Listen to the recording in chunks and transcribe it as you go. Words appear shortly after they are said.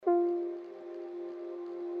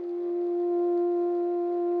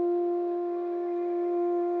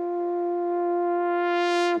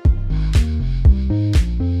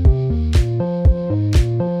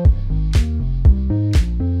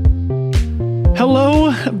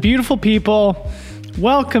Hello, beautiful people.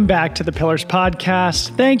 Welcome back to the Pillars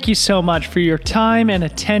Podcast. Thank you so much for your time and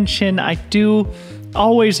attention. I do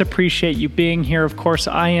always appreciate you being here. Of course,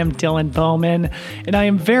 I am Dylan Bowman, and I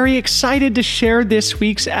am very excited to share this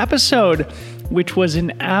week's episode, which was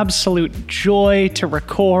an absolute joy to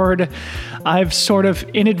record. I've sort of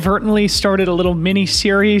inadvertently started a little mini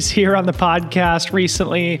series here on the podcast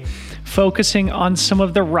recently, focusing on some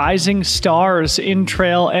of the rising stars in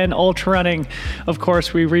trail and ultra running. Of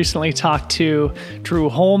course, we recently talked to Drew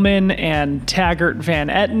Holman and Taggart Van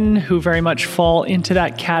Etten, who very much fall into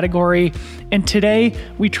that category. And today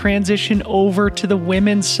we transition over to the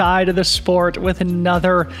women's side of the sport with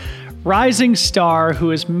another rising star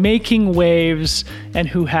who is making waves and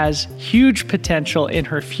who has huge potential in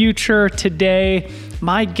her future. Today,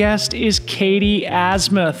 my guest is Katie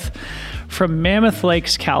Asmuth from Mammoth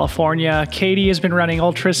Lakes, California. Katie has been running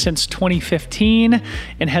ultras since 2015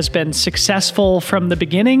 and has been successful from the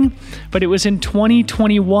beginning, but it was in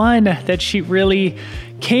 2021 that she really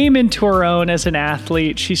came into her own as an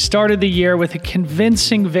athlete. She started the year with a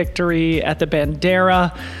convincing victory at the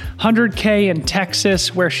Bandera 100K in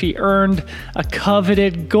Texas, where she earned a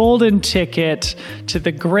coveted golden ticket to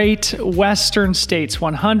the Great Western States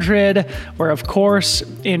 100, where, of course,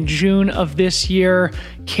 in June of this year,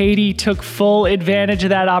 Katie took full advantage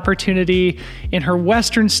of that opportunity in her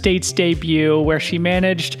Western States debut, where she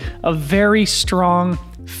managed a very strong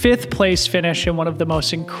 5th place finish in one of the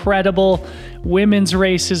most incredible women's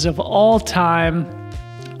races of all time.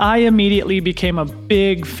 I immediately became a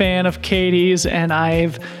big fan of Katie's, and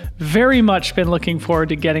I've very much been looking forward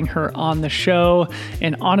to getting her on the show.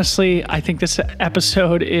 And honestly, I think this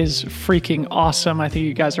episode is freaking awesome. I think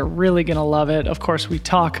you guys are really going to love it. Of course, we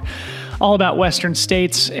talk all about Western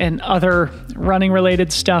States and other running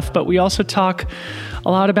related stuff, but we also talk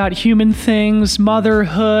a lot about human things,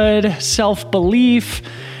 motherhood, self-belief,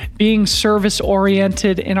 being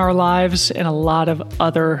service-oriented in our lives, and a lot of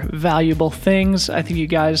other valuable things. I think you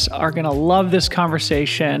guys are going to love this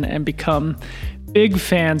conversation and become big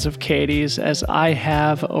fans of Katie's, as I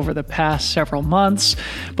have over the past several months.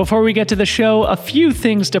 Before we get to the show, a few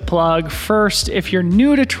things to plug. First, if you're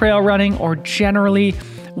new to trail running or generally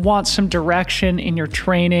want some direction in your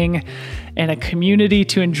training and a community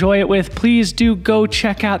to enjoy it with, please do go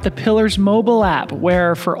check out the Pillars mobile app,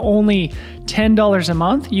 where for only $10 a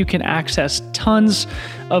month, you can access tons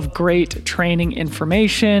of great training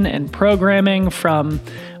information and programming from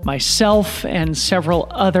myself and several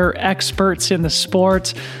other experts in the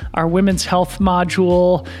sport. Our women's health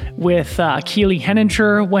module with Keely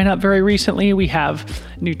Henninger went up very recently. We have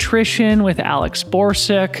nutrition with Alex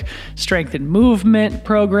Borsick, strength and movement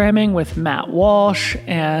programming with Matt Walsh,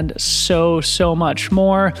 and so much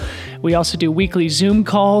more. We also do weekly Zoom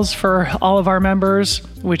calls for all of our members,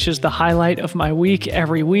 which is the highlight of my week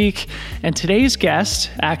every week. And today's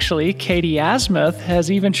guest, actually, Katie Asmuth,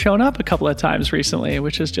 has even shown up a couple of times recently,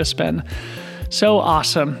 which has just been so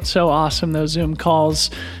awesome, those Zoom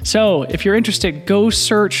calls. So if you're interested, go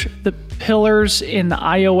search the Pillars in the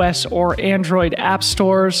iOS or Android app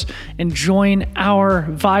stores and join our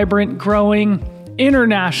vibrant, growing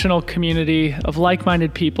international community of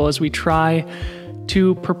like-minded people as we try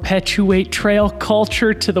to perpetuate trail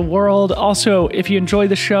culture to the world. Also, if you enjoy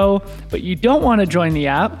the show, but you don't want to join the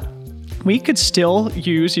app, we could still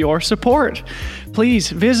use your support.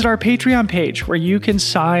 Please visit our Patreon page, where you can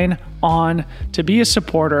sign on to be a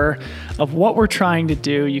supporter of what we're trying to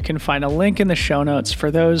do. You can find a link in the show notes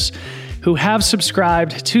for those who have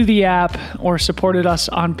subscribed to the app or supported us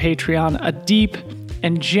on Patreon. A deep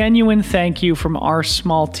and genuine thank you from our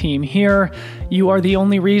small team here. You are the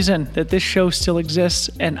only reason that this show still exists,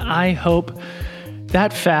 and I hope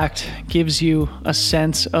that fact gives you a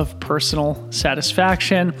sense of personal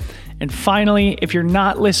satisfaction. And finally, if you're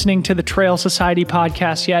not listening to the Trail Society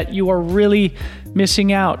podcast yet, you are really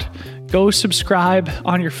missing out. Go subscribe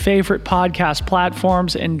on your favorite podcast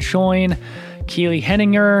platforms and join Keely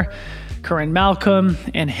Henninger, Corinne Malcolm,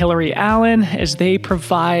 and Hillary Allen as they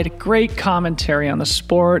provide great commentary on the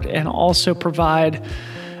sport and also provide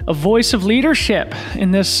a voice of leadership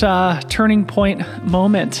in this turning point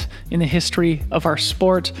moment in the history of our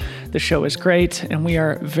sport. The show is great, and we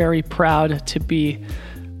are very proud to be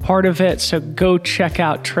part of it. So go check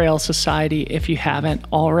out Trail Society if you haven't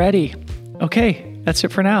already. Okay, that's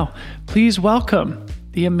it for now. Please welcome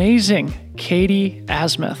the amazing Katie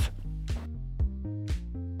Asmuth.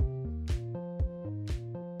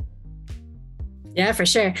 Yeah, for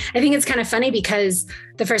sure. I think it's kind of funny because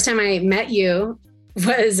the first time I met you,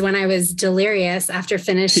 was when I was delirious after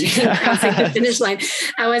finishing crossing the finish line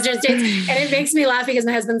at Western States. And it makes me laugh because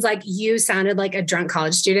my husband's like, you sounded like a drunk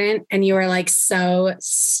college student and you were like so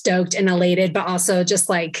stoked and elated, but also just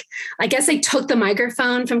like, I guess I took the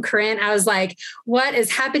microphone from Corinne. I was like, what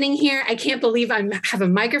is happening here? I can't believe I have a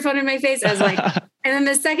microphone in my face. I was like, and then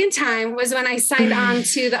the second time was when I signed on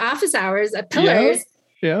to the office hours at Pillars.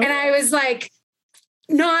 And I was like,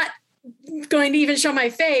 not going to even show my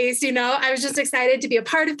face, I was just excited to be a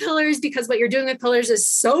part of Pillars because what you're doing with Pillars is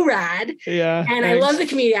so rad. Yeah. And I love the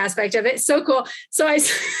community aspect of it. So cool. So I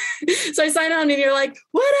signed on and you're like,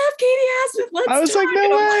 what up, Katie Asmuth? Let's I was talk. like, no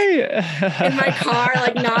way. In my car,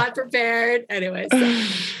 like not prepared. Anyways.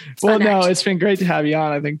 Well, no, it's been great to have you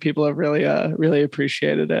on. I think people have really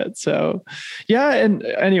appreciated it. So yeah. And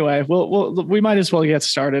anyway, we might as well get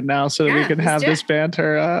started now so that we can have this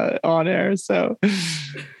banter on air. So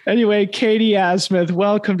anyway, Katie Asmuth,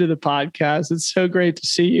 welcome to the podcast. It's so great to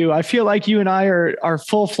see you. I feel like you and I are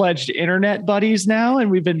full-fledged internet buddies now,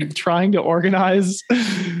 and we've been trying to organize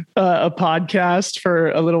a podcast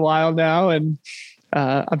for a little while now. And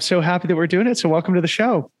I'm so happy that we're doing it. So welcome to the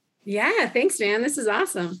show. Yeah, thanks, man. This is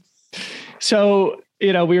awesome. So,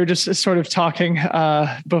 we were just sort of talking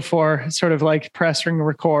before sort of like pressing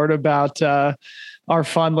record about our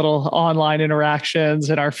fun little online interactions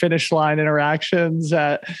and our finish line interactions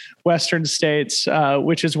at Western States,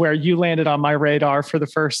 which is where you landed on my radar for the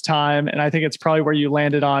first time. And I think it's probably where you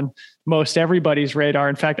landed on most everybody's radar.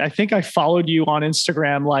 In fact, I think I followed you on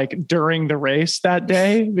Instagram like during the race that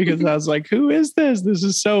day because I was like, who is this? This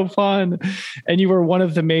is so fun. And you were one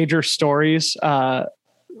of the major stories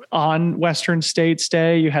on Western States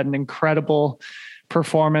Day. You had an incredible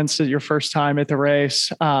performance at your first time at the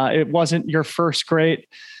race. It wasn't your first great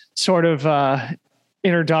sort of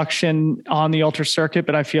introduction on the ultra circuit,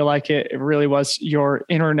 but I feel like it really was your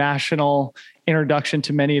international introduction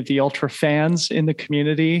to many of the ultra fans in the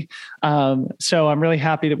community. So I'm really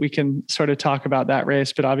happy that we can sort of talk about that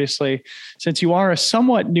race. But obviously, since you are a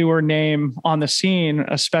somewhat newer name on the scene,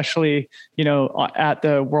 especially, at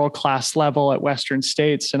the world-class level at Western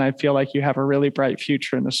States, and I feel like you have a really bright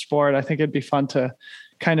future in the sport, I think it'd be fun to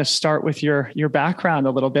kind of start with your background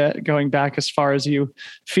a little bit, going back as far as you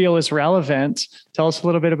feel is relevant. Tell us a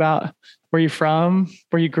little bit about where you're from,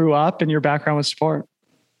 where you grew up, and your background with sport.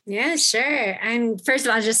 Yeah, sure. I'm first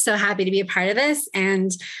of all, just so happy to be a part of this.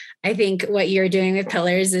 And I think what you're doing with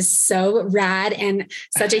Pillars is so rad, and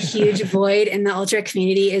such a huge void in the ultra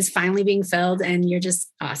community is finally being filled, and you're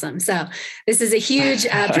just awesome. So this is a huge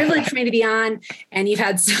privilege for me to be on, and you've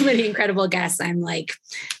had so many incredible guests. I'm like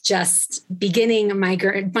just beginning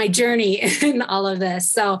my journey in all of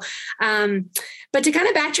this. So, but to kind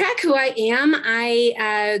of backtrack who I am,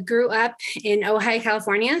 I grew up in Ojai,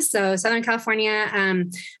 California. So Southern California.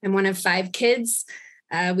 I'm one of 5 kids.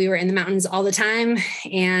 We were in the mountains all the time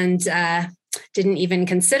and didn't even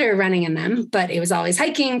consider running in them, but it was always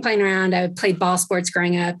hiking, playing around. I played ball sports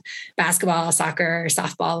growing up, basketball, soccer,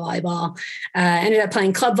 softball, volleyball. Ended up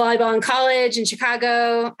playing club volleyball in college in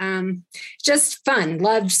Chicago. Just fun,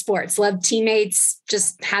 loved sports, loved teammates,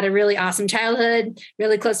 just had a really awesome childhood,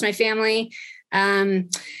 really close to my family.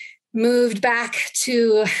 Moved back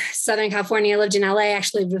to Southern California, lived in LA,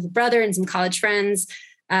 actually lived with a brother and some college friends.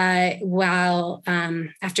 After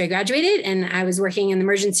I graduated, and I was working in the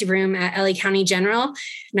emergency room at LA County General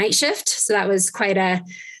night shift. So that was quite a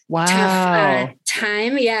tough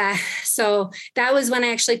time. Yeah. So that was when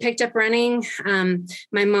I actually picked up running.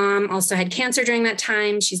 My mom also had cancer during that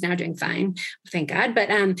time. She's now doing fine, thank God. But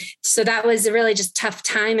so that was a really just tough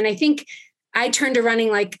time. And I think I turned to running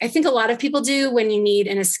like I think a lot of people do when you need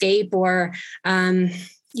an escape or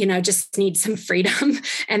just need some freedom.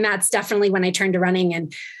 And that's definitely when I turned to running,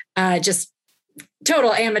 and just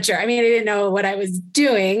total amateur. I mean, I didn't know what I was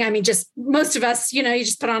doing. I mean, just most of us, you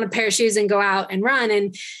just put on a pair of shoes and go out and run.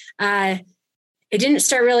 And I didn't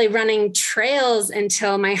start really running trails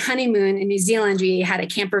until my honeymoon in New Zealand. We had a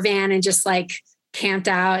camper van and just like camped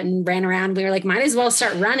out and ran around. We were like, might as well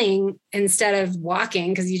start running instead of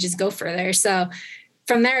walking because you just go further. So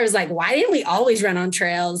from there, it was like, why didn't we always run on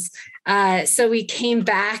trails? So we came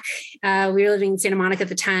back, we were living in Santa Monica at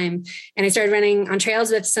the time, and I started running on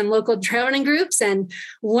trails with some local trail running groups and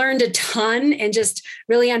learned a ton and just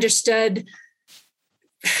really understood,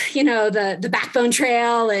 the backbone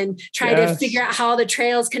trail and tried to figure out how all the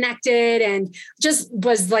trails connected, and just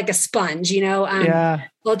was like a sponge,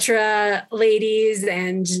 ultra ladies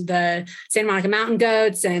and the Santa Monica mountain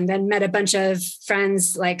goats, and then met a bunch of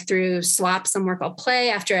friends like through swap somewhere called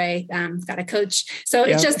Play after I got a coach. So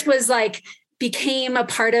it just was like, became a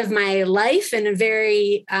part of my life in a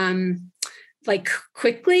very like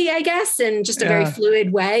quickly, I guess, in just a very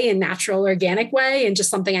fluid way and natural, organic way, and just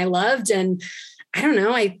something I loved. And I don't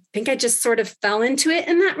know, I think I just sort of fell into it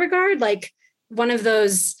in that regard. Like one of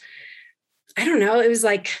those, I don't know, it was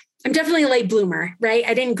like, I'm definitely a late bloomer, right?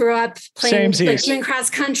 I didn't grow up playing, like doing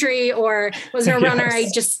cross country or wasn't a runner. I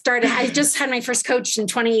just had my first coach in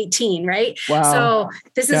 2018, right? Wow. So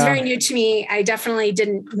this is very new to me. I definitely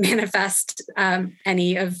didn't manifest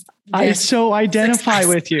any of this. I so identify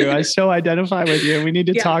with you. We need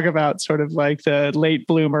to talk about sort of like the late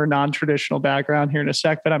bloomer, non-traditional background here in a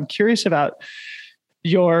sec, but I'm curious about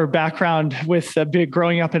your background with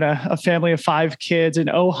growing up in a family of 5 kids in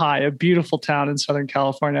Ojai, a beautiful town in Southern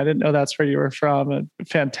California. I didn't know that's where you were from. A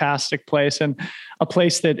fantastic place, and a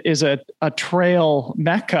place that is a trail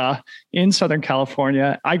mecca in Southern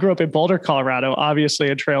California. I grew up in Boulder, Colorado, obviously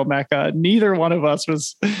a trail mecca. Neither one of us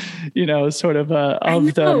was, sort of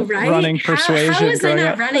running persuasion. How was I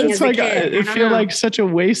not running as a kid? I feel like such a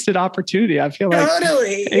wasted opportunity. I feel like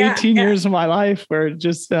 18 years of my life were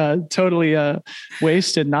just totally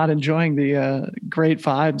wasted, not enjoying the great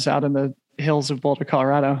vibes out in the hills of Boulder,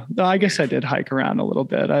 Colorado. Though I guess I did hike around a little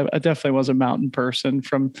bit. I definitely was a mountain person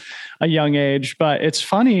from a young age, but it's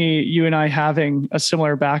funny, you and I having a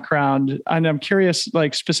similar background. And I'm curious,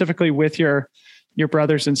 like specifically with your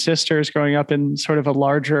brothers and sisters growing up in sort of a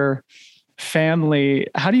larger family,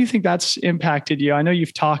 how do you think that's impacted you? I know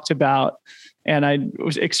you've talked about, and I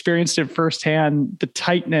experienced it firsthand, the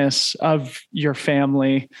tightness of your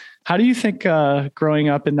family. How do you think growing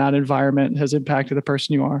up in that environment has impacted the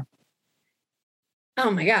person you are? Oh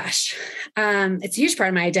my gosh. It's a huge part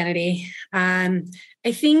of my identity. I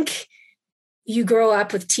think you grow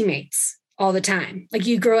up with teammates all the time. Like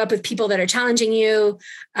you grow up with people that are challenging you,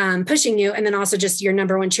 pushing you, and then also just your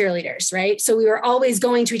number one cheerleaders, right? So we were always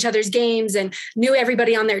going to each other's games and knew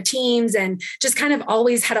everybody on their teams and just kind of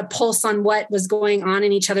always had a pulse on what was going on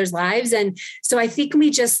in each other's lives. And so I think we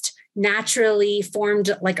just naturally formed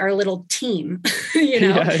like our little team,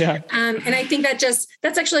 And I think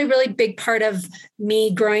that's actually a really big part of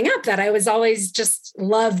me growing up, that I was always just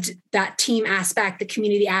loved that team aspect, the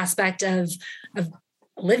community aspect of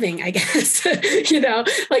living, I guess,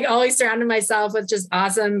 like always surrounded myself with just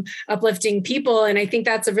awesome, uplifting people. And I think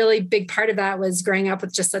that's a really big part of that, was growing up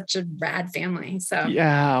with just such a rad family. So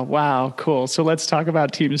yeah. Wow. Cool. So let's talk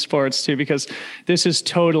about team sports too, because this is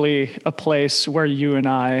totally a place where you and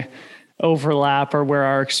I overlap, or where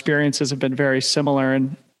our experiences have been very similar.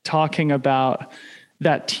 And talking about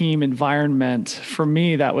that team environment, for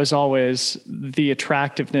me, that was always the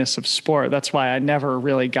attractiveness of sport. That's why I never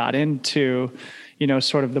really got into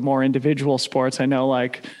sort of the more individual sports. I know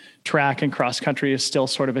like track and cross country is still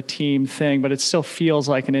sort of a team thing, but it still feels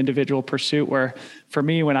like an individual pursuit, where for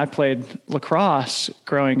me, when I played lacrosse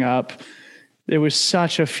growing up, it was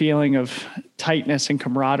such a feeling of tightness and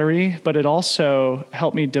camaraderie, but it also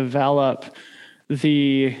helped me develop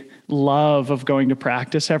the love of going to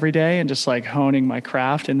practice every day and just like honing my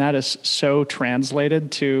craft. And that is so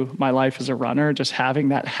translated to my life as a runner, just having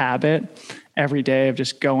that habit every day of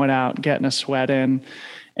just going out, getting a sweat in,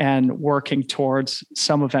 and working towards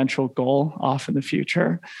some eventual goal off in the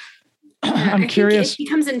future. I'm curious. It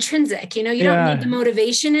becomes intrinsic, you don't need the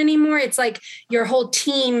motivation anymore. It's like your whole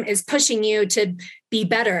team is pushing you to be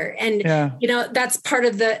better. And, that's part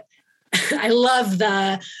of I love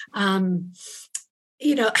the,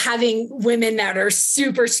 having women that are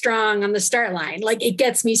super strong on the start line. Like it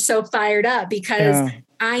gets me so fired up, because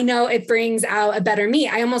I know it brings out a better me.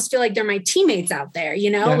 I almost feel like they're my teammates out there,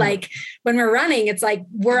 like when we're running, it's like,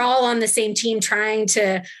 we're all on the same team trying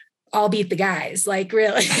to all beat the guys, like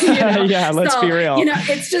really. Let's be real.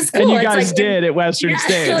 It's just cool. And you guys did at Western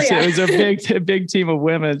States. It was a big team of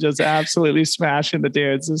women just absolutely smashing the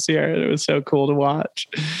dudes this year. It was so cool to watch.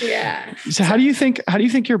 Yeah. So how do you think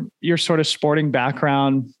your sort of sporting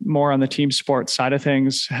background, more on the team sports side of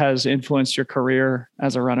things, has influenced your career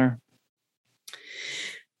as a runner?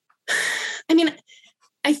 I mean,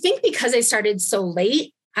 I think because I started so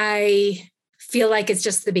late, I feel like it's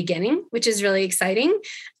just the beginning, which is really exciting.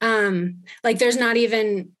 Like there's not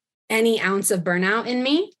even any ounce of burnout in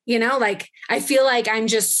me, like I feel like I'm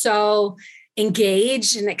just so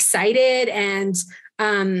engaged and excited. And,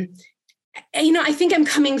 I think I'm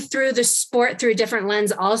coming through the sport through a different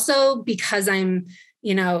lens also, because I'm,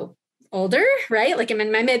 older, right? Like I'm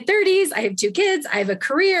in my mid 30s. I have 2 kids. I have a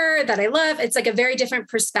career that I love. It's like a very different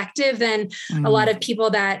perspective than a lot of people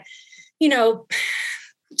that,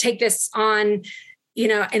 take this on,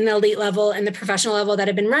 in the elite level and the professional level, that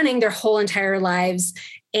have been running their whole entire lives.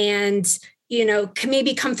 And, can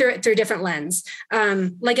maybe come through it through a different lens.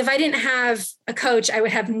 Like if I didn't have a coach, I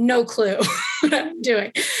would have no clue what I'm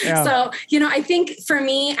doing. Yeah. So, I think for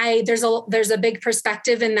me, there's a big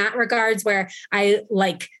perspective in that regards where I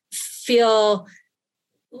like feel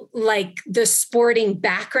like the sporting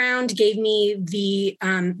background gave me the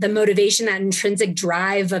motivation, that intrinsic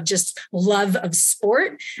drive of just love of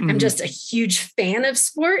sport. Mm-hmm. I'm just a huge fan of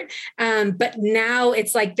sport. But now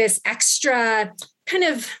it's like this extra kind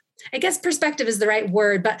of, I guess perspective is the right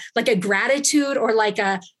word, but like a gratitude or like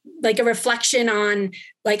a reflection on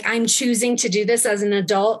like, I'm choosing to do this as an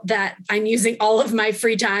adult, that I'm using all of my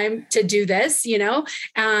free time to do this,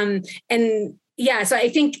 and yeah, so I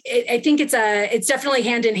think it's definitely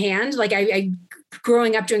hand in hand. Like I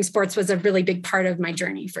growing up doing sports was a really big part of my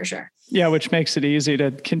journey for sure. Yeah, which makes it easy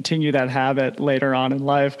to continue that habit later on in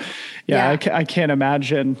life. Yeah. I can't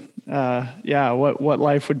imagine, what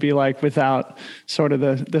life would be like without sort of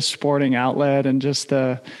the sporting outlet and just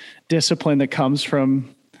the discipline that comes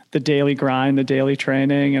from the daily grind, the daily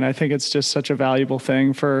training. And I think it's just such a valuable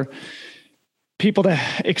thing for people to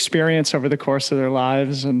experience over the course of their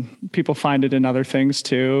lives, and people find it in other things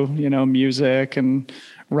too, music and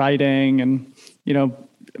writing and,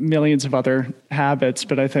 millions of other habits.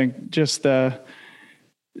 But I think just the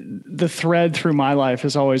thread through my life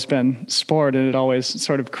has always been sport, and it always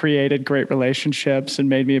sort of created great relationships and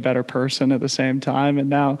made me a better person at the same time. And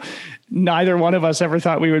now neither one of us ever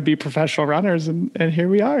thought we would be professional runners. And here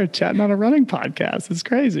we are chatting on a running podcast. It's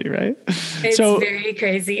crazy, right? It's very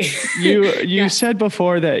crazy. You said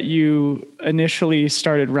before that you initially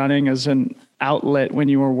started running as an outlet when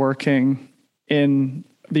you were working in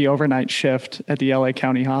the overnight shift at the LA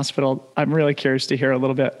County Hospital. I'm really curious to hear a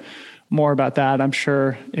little bit more about that. I'm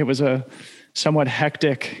sure it was a somewhat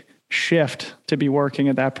hectic shift to be working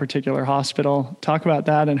at that particular hospital. Talk about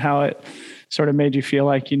that and how it sort of made you feel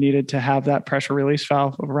like you needed to have that pressure release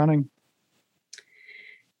valve of running.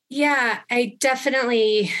 Yeah, I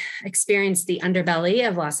definitely experienced the underbelly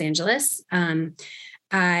of Los Angeles.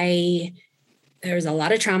 There was a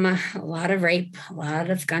lot of trauma, a lot of rape, a lot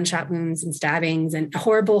of gunshot wounds and stabbings and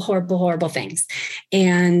horrible, horrible, horrible things.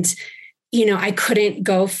 And I couldn't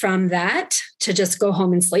go from that to just go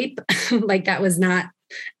home and sleep. Like that was not,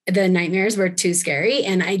 the nightmares were too scary.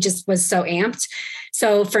 And I just was so amped.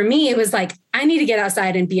 So for me, it was like, I need to get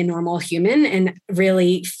outside and be a normal human and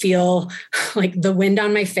really feel like the wind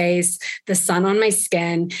on my face, the sun on my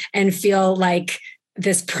skin, and feel like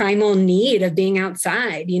this primal need of being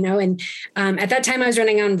outside, and at that time I was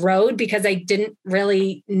running on road because I didn't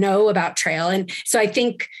really know about trail. And so I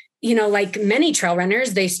think, like many trail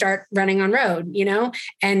runners, they start running on road,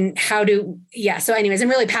 and so anyways, I'm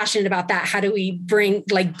really passionate about that. How do we bridge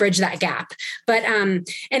that gap? But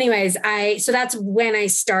anyways, so that's when I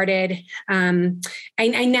started. After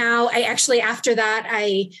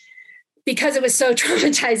that, because it was so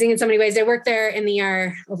traumatizing in so many ways, I worked there in the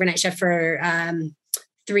ER overnight shift for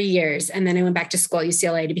 3 years. And then I went back to school at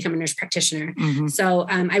UCLA to become a nurse practitioner. Mm-hmm. So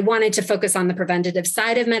I wanted to focus on the preventative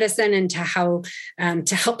side of medicine and to help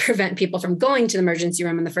prevent people from going to the emergency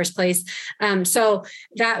room in the first place. So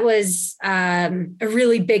that was a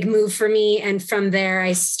really big move for me. And from there,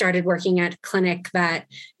 I started working at a clinic that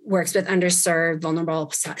works with underserved,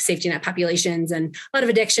 vulnerable safety net populations and a lot of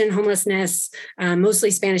addiction, homelessness, mostly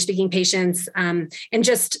Spanish-speaking patients, and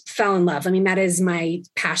just fell in love. I mean, that is my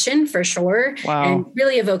passion for sure. Wow. And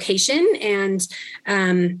really a vocation. And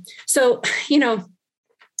so,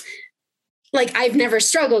 like I've never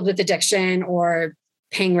struggled with addiction or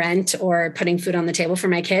paying rent or putting food on the table for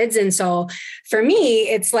my kids. And so for me,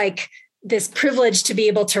 it's like this privilege to be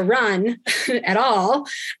able to run at all.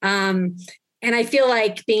 And I feel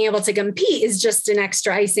like being able to compete is just an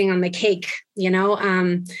extra icing on the cake,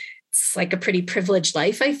 it's like a pretty privileged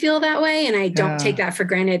life. I feel that way. And I don't take that for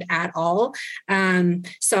granted at all.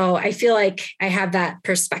 So I feel like I have that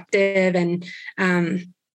perspective and,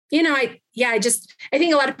 I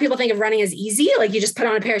think a lot of people think of running as easy. Like you just put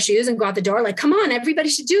on a pair of shoes and go out the door. Like, come on, everybody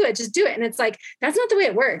should do it. Just do it. And it's like, that's not the way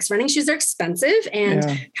it works. Running shoes are expensive,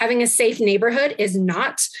 and having a safe neighborhood is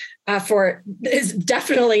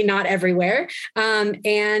definitely not everywhere.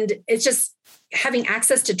 And it's just having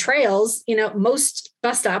access to trails. Most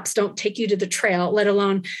bus stops don't take you to the trail, let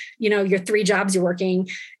alone, your 3 jobs you're working,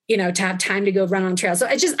 to have time to go run on trails. So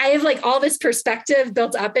I have like all this perspective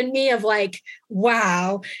built up in me of like,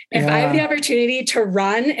 wow, if I have the opportunity to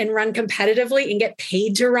run and run competitively and get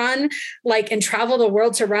paid to run, like, and travel the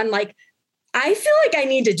world to run, like, I feel like I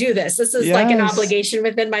need to do this. This is like an obligation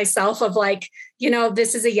within myself of like,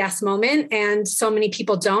 this is a yes moment and so many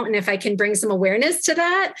people don't. And if I can bring some awareness to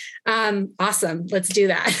that, awesome, let's do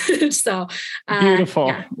that. So beautiful.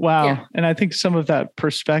 Yeah. Wow. Yeah. And I think some of that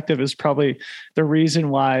perspective is probably the reason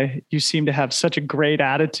why you seem to have such a great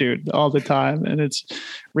attitude all the time. And it's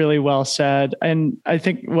really well said. And I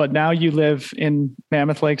think now you live in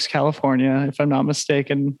Mammoth Lakes, California, if I'm not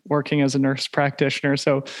mistaken, working as a nurse practitioner.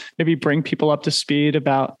 So maybe bring people up to speed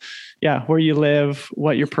about where you live,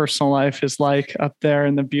 what your personal life is like up there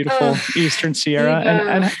in the beautiful Eastern Sierra,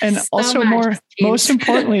 and so also most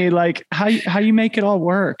importantly, like how you make it all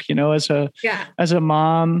work, as a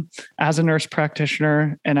mom, as a nurse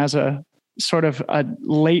practitioner, and as a sort of a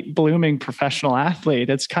late blooming professional athlete.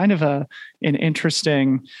 It's kind of an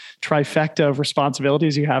interesting trifecta of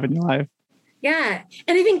responsibilities you have in your life. Yeah.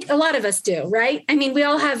 And I think a lot of us do, right? I mean, we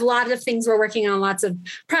all have a lot of things we're working on, lots of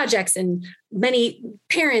projects, and many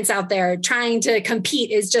parents out there trying to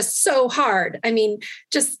compete is just so hard. I mean,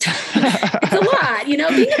 just it's a lot,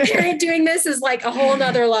 being a parent doing this is like a whole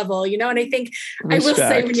nother level, and I think Respect. I will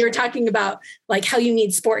say, when you were talking about like how you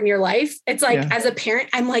need sport in your life, it's like, as a parent,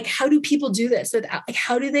 I'm like, how do people do this without, like,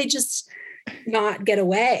 how do they just not get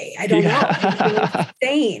away? I don't know. It's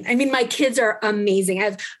insane. I mean, my kids are amazing. I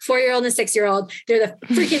have 4-year-old and a 6-year-old. They're the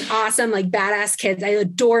freaking awesome, like badass kids. I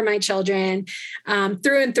adore my children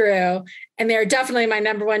through and through. And they're definitely my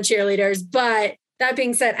number one cheerleaders. But that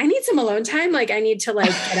being said, I need some alone time. Like I need to like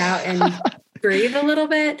get out and breathe a little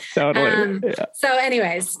bit. Totally. So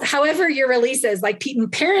anyways, however your release is, like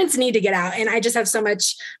parents need to get out. And I just have so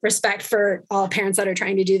much respect for all parents that are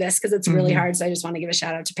trying to do this because it's really hard. So I just want to give a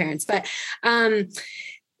shout out to parents. But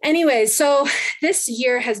anyways, so this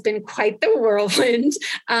year has been quite the whirlwind.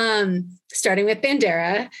 Starting with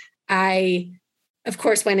Bandera, I of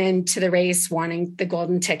course went into the race wanting the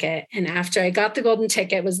golden ticket. And after I got the golden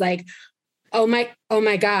ticket, was like, oh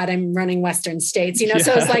my God, I'm running Western States, So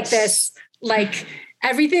it was like this, like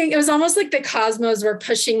everything, it was almost like the cosmos were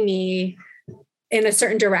pushing me in a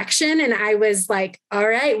certain direction. And I was like, all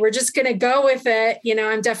right, we're just going to go with it.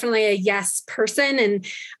 I'm definitely a yes person. And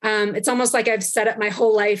it's almost like I've set up my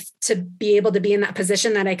whole life to be able to be in that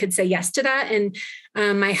position that I could say yes to that. And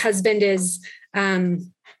my husband is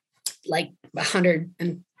like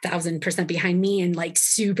 100,000% behind me and like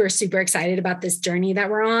super, super excited about this journey that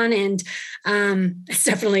we're on. And it's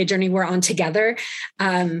definitely a journey we're on together.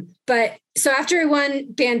 But so after I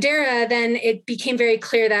won Bandera, then it became very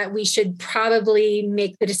clear that we should probably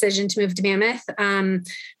make the decision to move to Mammoth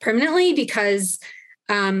permanently because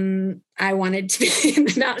I wanted to be in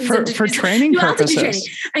the mountains for training purposes. Training.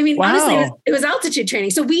 I mean, honestly, it was altitude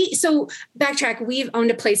training. So backtrack, we've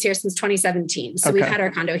owned a place here since 2017. So we've had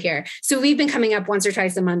our condo here. So we've been coming up once or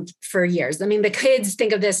twice a month for years. I mean, the kids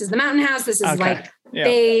think of this as the mountain house. This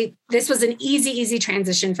is this was an easy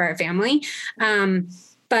transition for our family.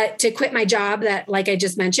 But to quit my job that, like I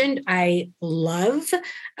just mentioned, I love,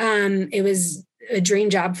 it was a dream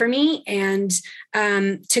job for me. And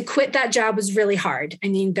to quit that job was really hard. I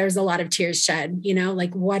mean, there's a lot of tears shed,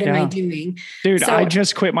 like, what am I doing? Dude, I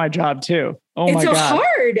just quit my job too. Oh my God. It's so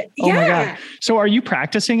hard. Oh my God. So are you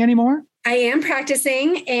practicing anymore? I am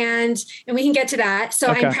practicing and we can get to that. So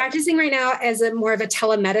I'm practicing right now as more of a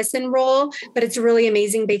telemedicine role, but it's really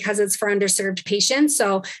amazing because it's for underserved patients.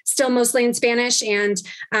 So still mostly in Spanish. And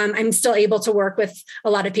I'm still able to work with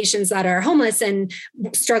a lot of patients that are homeless and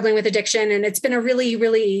struggling with addiction. And it's been a really,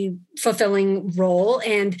 really fulfilling role.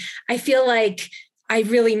 And I feel like I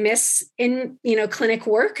really miss in, clinic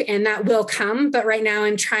work, and that will come. But right now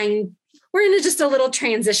we're in just a little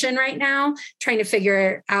transition right now, trying to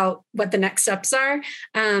figure out what the next steps are.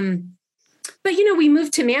 But, we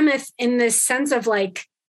moved to Mammoth in this sense of like,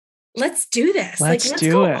 let's do this. Let's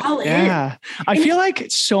do it. All in. I feel like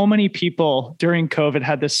so many people during COVID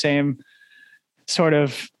had the same sort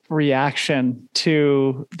of reaction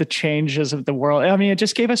to the changes of the world. I mean, it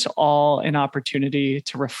just gave us all an opportunity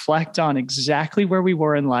to reflect on exactly where we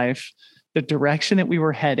were in life, the direction that we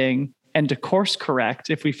were heading, and to course correct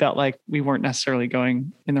if we felt like we weren't necessarily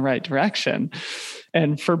going in the right direction.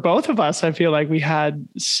 And for both of us, I feel like we had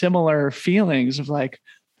similar feelings of like,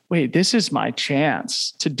 wait, this is my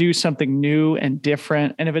chance to do something new and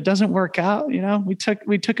different. And if it doesn't work out, we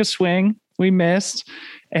took a swing, we missed,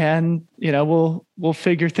 and we'll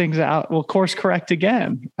figure things out. We'll course correct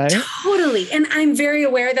again. Right? Totally. And I'm very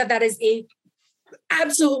aware that is a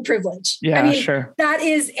absolute privilege. Yeah, I mean, sure. That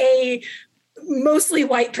is mostly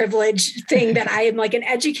white privilege thing that I am like an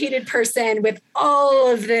educated person with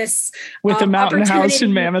all of this with a mountain house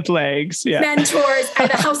and mammoth legs, mentors. I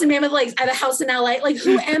have a house in Mammoth Lakes. I have a house in LA. Like,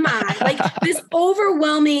 who am I? Like this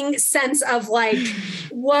overwhelming sense of like,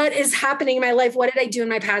 what is happening in my life? What did I do in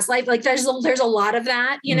my past life? Like, there's a lot of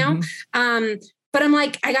that, you know? But I'm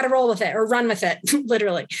like, I got to roll with it or run with it,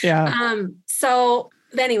 literally. Yeah. So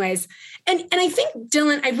anyways, and I think,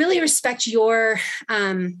 Dylan, I really respect your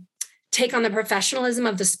take on the professionalism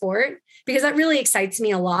of the sport, because that really excites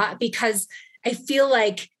me a lot, because I feel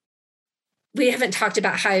like we haven't talked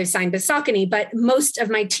about how I signed with Saucony, but most of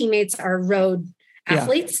my teammates are road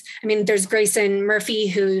athletes. I mean, there's Grayson Murphy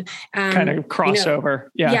who kind of crossover.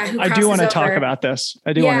 I do want to talk about this.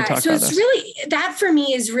 So it's really, that for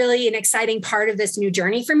me is really an exciting part of this new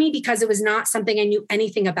journey for me, because it was not something I knew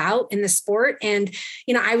anything about in the sport. And,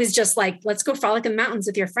 you know, I was just like, let's go frolic in mountains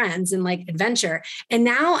with your friends and like adventure. And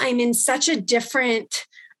now I'm in such a different,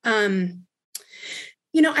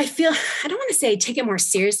 you know, I don't want to say I take it more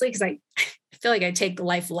seriously, because I feel like I take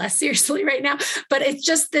life less seriously right now, but it's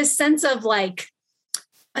just this sense of like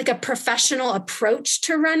a professional approach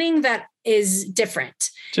to running that is different.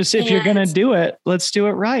 Just if you're going to do it, let's do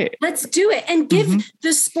it right. Let's do it and give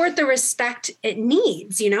the sport the respect it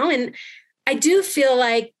needs, you know? And I do feel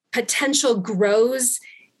like potential grows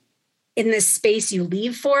in the space you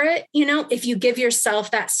leave for it. You know, if you give yourself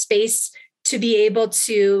that space to be able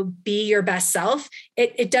to be your best self,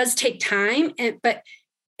 it does take time. But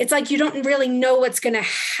it's like, you don't really know what's going to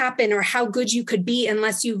happen or how good you could be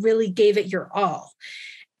unless you really gave it your all.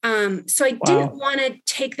 So I didn't want to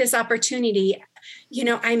take this opportunity. You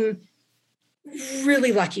know, I'm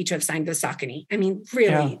really lucky to have signed with Saucony. I mean,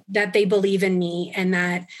 really, that they believe in me, and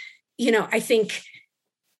that, you know, I think,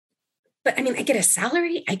 but I mean, I get a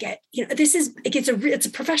salary. I get, you know, it's a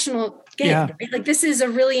professional gig, right? Like this is a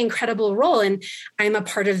really incredible role. And I'm a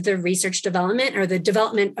part of the research development, or the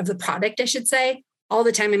development of the product, I should say, all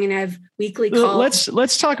the time. I mean, I have weekly calls.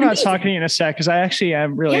 Let's talk about Saucony in a sec, because I actually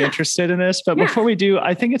am really interested in this. But before we do,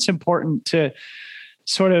 I think it's important to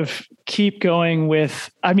sort of keep going with,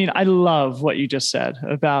 I mean, I love what you just said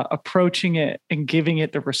about approaching it and giving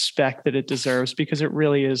it the respect that it deserves, because it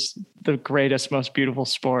really is the greatest, most beautiful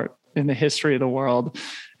sport in the history of the world.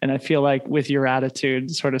 And I feel like with your attitude,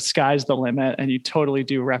 sort of sky's the limit, and you totally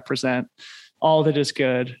do represent all that is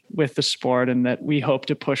good with the sport, and that we hope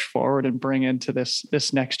to push forward and bring into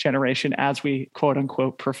this next generation as we quote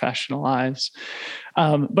unquote professionalize.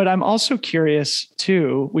 But I'm also curious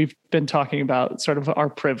too, we've been talking about sort of our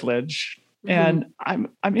privilege, and I'm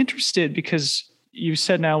interested because you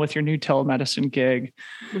said now with your new telemedicine gig,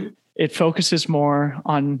 it focuses more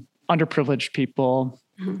on underprivileged people,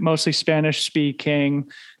 mostly Spanish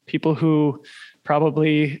speaking, people who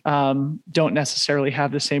probably don't necessarily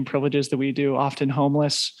have the same privileges that we do, often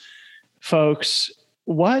homeless folks.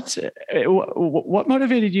 What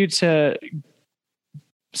motivated you to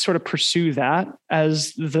sort of pursue that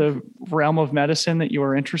as the realm of medicine that you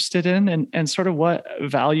were interested in, and sort of what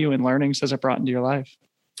value and learnings has it brought into your life?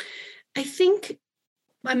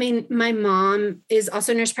 I mean, my mom is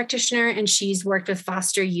also a nurse practitioner, and she's worked with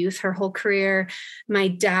foster youth her whole career. My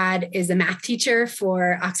dad is a math teacher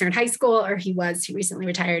for Oxnard High School, or he recently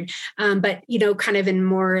retired. But, you know, kind of in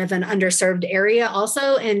more of an underserved area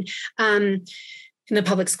also, and in the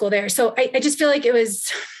public school there. So I just feel like it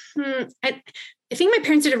was, I think my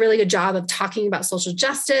parents did a really good job of talking about social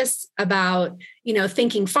justice, about, you know,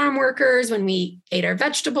 thanking farm workers when we ate our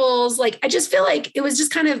vegetables. Like, I just feel like it was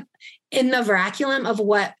just kind of in the vernaculum of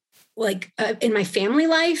what, like, in my family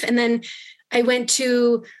life. And then I went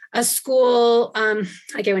to a school, I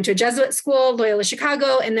went to a Jesuit school, Loyola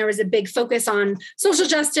Chicago, and there was a big focus on social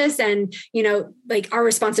justice and, you know, like our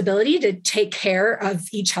responsibility to take care of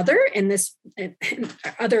each other and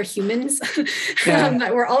other humans.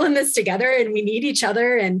 That we're all in this together and we need each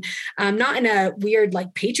other, and not in a weird,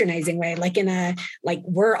 like patronizing way, like in a, like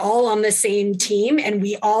we're all on the same team and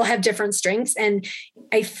we all have different strengths. And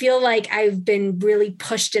I feel like I've been really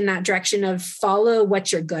pushed in that direction of follow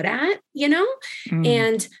what you're good at, you know?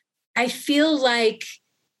 And I feel like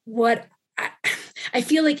I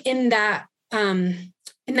feel like in that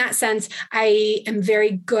sense, I am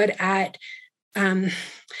very good at, I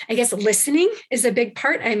guess listening is a big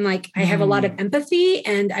part. I'm like, I have a lot of empathy,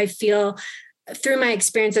 and I feel through my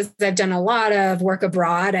experiences, I've done a lot of work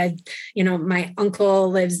abroad. My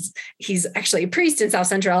uncle he's actually a priest in South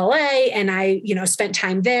Central LA. And I, spent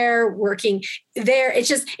time there working there.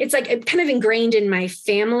 It's like kind of ingrained in my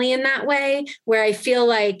family in that way, where I feel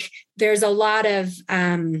like there's a lot of,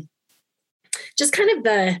 just kind of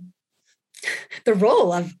the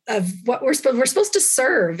role of what we're supposed to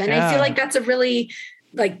serve. And I feel like that's a really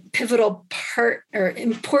like pivotal part or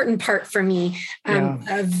important part for me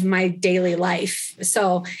of my daily life.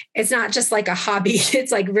 So it's not just like a hobby,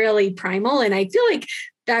 it's like really primal. And I feel like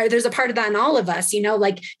there's a part of that in all of us,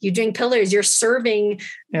 like you drink pillars, you're serving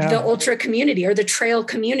the ultra community or the trail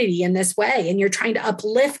community in this way. And you're trying to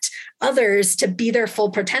uplift others to be their full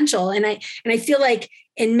potential. And I feel like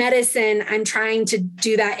in medicine, I'm trying to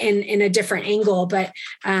do that in a different angle. But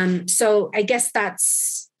so I guess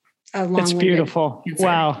that's it's beautiful. Answer.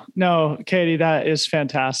 Wow. No, Katie, that is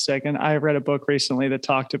fantastic. And I read a book recently that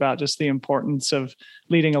talked about just the importance of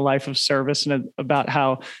leading a life of service and about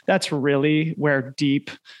how that's really where deep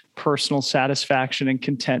personal satisfaction and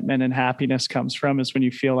contentment and happiness comes from, is when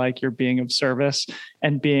you feel like you're being of service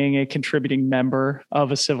and being a contributing member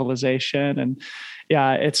of a civilization. And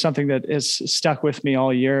yeah, it's something that is stuck with me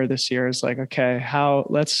all year. This year is like, okay,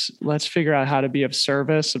 let's figure out how to be of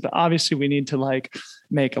service. But obviously we need to like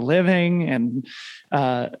make a living and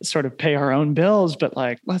sort of pay our own bills, but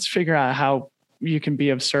like, let's figure out how you can be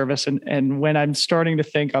of service. And when I'm starting to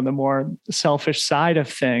think on the more selfish side of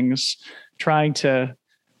things, trying to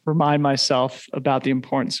remind myself about the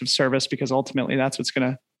importance of service, because ultimately that's what's going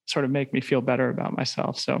to sort of make me feel better about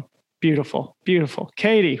myself. So beautiful, beautiful.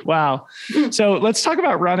 Katie, wow. So let's talk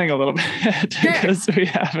about running a little bit because we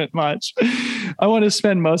haven't much. I want to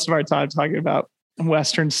spend most of our time talking about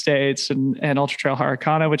Western States and Ultra Trail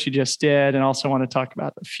Harricana, which you just did, and also want to talk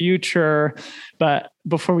about the future. But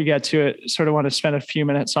before we get to it, sort of want to spend a few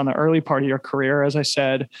minutes on the early part of your career. As I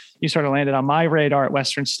said, you sort of landed on my radar at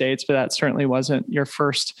Western States, but that certainly wasn't your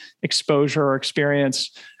first exposure or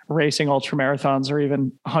experience racing ultra marathons or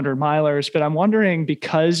even 100 milers. But I'm wondering,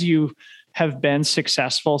 because you have been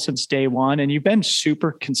successful since day one and you've been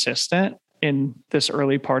super consistent in this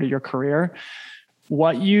early part of your career,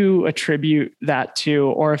 what you attribute that to,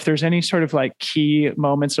 or if there's any sort of like key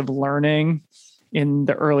moments of learning in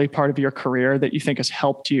the early part of your career that you think has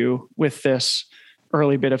helped you with this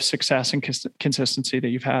early bit of success and consistency that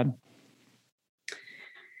you've had.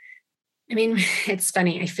 I mean, it's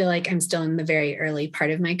funny. I feel like I'm still in the very early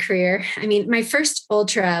part of my career. I mean, my first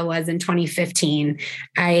ultra was in 2015.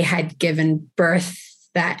 I had given birth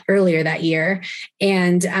earlier that year.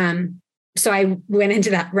 And so I went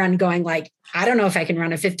into that run going like, I don't know if I can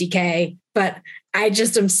run a 50K, but I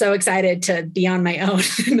just am so excited to be on my own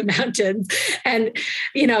in the mountains. And,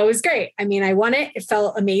 it was great. I mean, I won it. It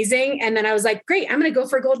felt amazing. And then I was like, great, I'm going to go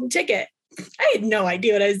for a golden ticket. I had no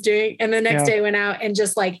idea what I was doing. And the next day I went out and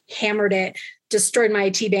just like hammered it, destroyed my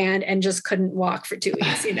T-band and just couldn't walk for 2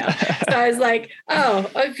 weeks, So I was like, oh,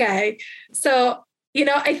 okay. So,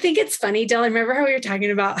 I think it's funny, Dylan. Remember how we were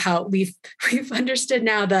talking about how we've understood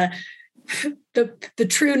now the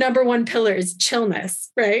true number one pillar is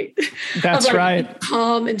chillness, right? That's right.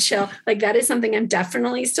 Calm and chill. Like that is something I'm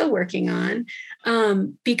definitely still working on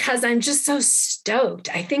because I'm just so stoked.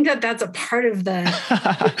 I think that's a part of the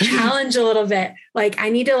challenge a little bit. Like I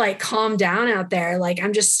need to like calm down out there. Like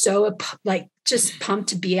I'm just so just pumped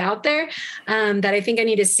to be out there that I think I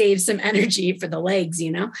need to save some energy for the legs,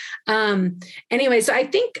 Anyway, so I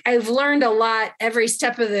think I've learned a lot every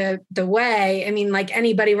step of the way. I mean, like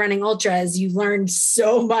anybody running ultras, you learn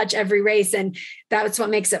so much every race. And that's what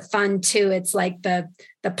makes it fun too. It's like the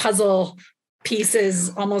puzzle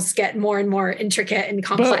pieces almost get more and more intricate and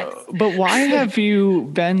complex. But why have you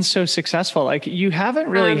been so successful? Like you haven't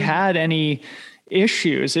really had any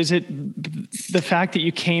issues. Is it the fact that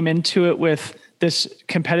you came into it with this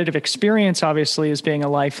competitive experience, obviously, as being a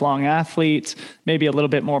lifelong athlete, maybe a little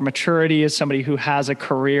bit more maturity as somebody who has a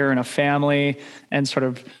career and a family and sort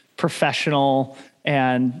of professional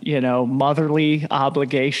and, motherly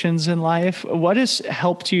obligations in life? What has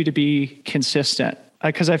helped you to be consistent?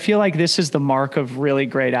 Because I feel like this is the mark of really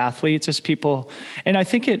great athletes is people, and I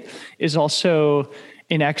think it is also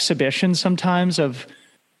an exhibition sometimes of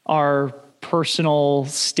our personal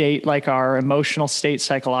state, like our emotional state,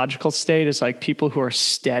 psychological state is like people who are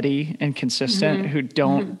steady and consistent, who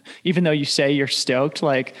don't, even though you say you're stoked,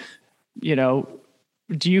 like, do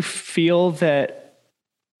you feel that,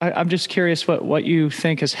 I'm just curious what you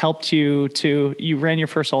think has helped you you ran your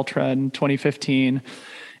first ultra in 2015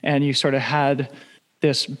 and you sort of had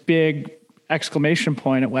this big exclamation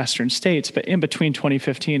point at Western States, but in between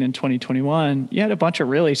 2015 and 2021, you had a bunch of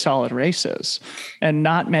really solid races and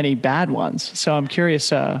not many bad ones. So I'm curious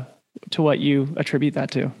to what you attribute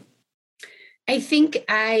that to. I think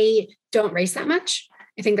I don't race that much.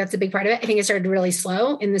 I think that's a big part of it. I think it started really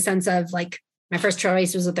slow in the sense of like my first trail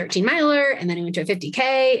race was a 13 miler, and then I went to a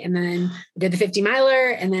 50K, and then I did the 50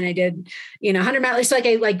 miler, and then I did, 100 miler. So like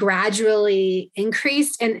I like gradually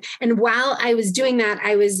increased. And while I was doing that,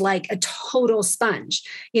 I was like a total sponge.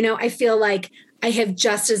 I feel like I have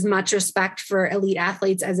just as much respect for elite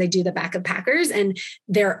athletes as I do the back of packers, and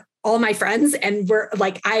they're all my friends. And we're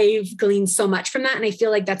like, I've gleaned so much from that. And I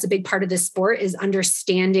feel like that's a big part of this sport, is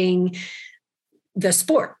understanding the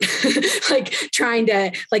sport, like trying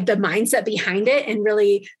to like the mindset behind it, and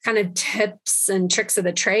really kind of tips and tricks of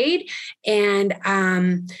the trade. And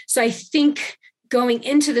so I think going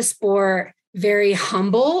into the sport very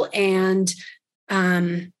humble and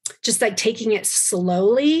just like taking it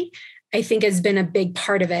slowly, I think has been a big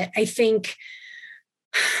part of it. I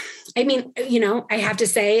have to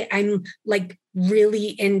say I'm like really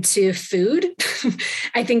into food.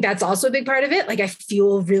 I think that's also a big part of it. Like I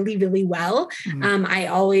fuel really, really well. Mm-hmm. I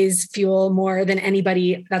always fuel more than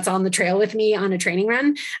anybody that's on the trail with me on a training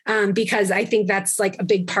run, because I think that's like a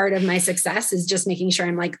big part of my success, is just making sure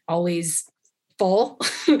I'm like always full.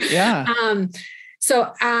 Yeah.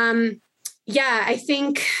 I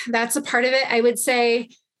think that's a part of it. I would say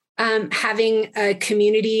having a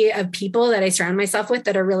community of people that I surround myself with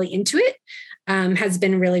that are really into it has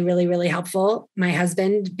been really, really, really helpful. My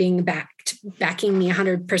husband being backing me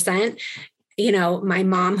 100%. My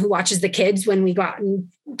mom who watches the kids when we go out and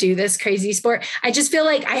do this crazy sport. I just feel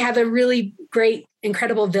like I have a really great,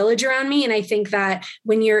 incredible village around me. And I think that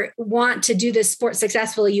when you want to do this sport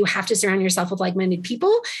successfully, you have to surround yourself with like-minded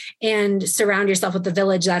people and surround yourself with the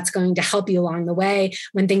village that's going to help you along the way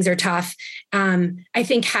when things are tough. I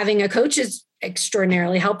think having a coach is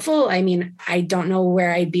extraordinarily helpful. I mean, I don't know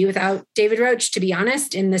where I'd be without David Roach, to be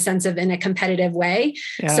honest, in the sense of in a competitive way.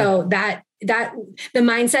 Yeah. So that the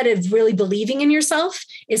mindset of really believing in yourself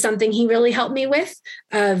is something he really helped me with,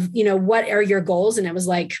 of, what are your goals? And it was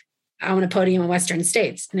like, I want a podium in Western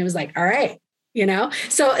States. And it was like, all right,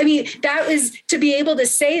 so, I mean, that was to be able to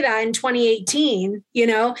say that in 2018,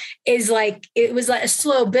 is like, it was like a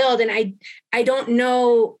slow build. And I don't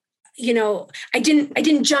know, I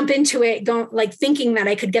didn't jump into it going like thinking that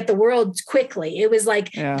I could get the world quickly. It was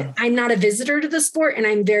like, I'm not a visitor to the sport, and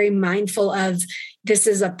I'm very mindful of this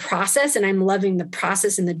is a process, and I'm loving the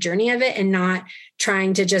process and the journey of it, and not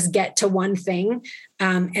trying to just get to one thing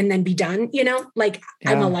and then be done,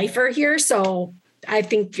 I'm a lifer here. So I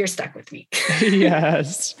think you're stuck with me.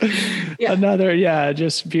 Yes. Yeah. Another,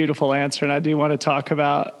 just beautiful answer. And I do want to talk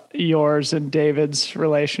about yours and David's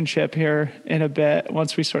relationship here in a bit,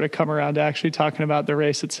 once we sort of come around to actually talking about the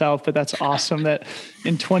race itself. But that's awesome that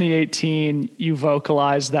in 2018, you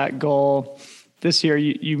vocalized that goal. This year,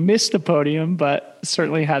 you missed the podium, but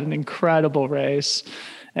certainly had an incredible race.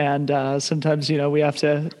 And sometimes, we have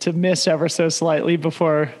to miss ever so slightly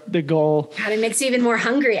before the goal. God, it makes you even more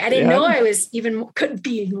hungry. I didn't know I was could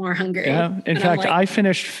be more hungry. Yeah. In fact, I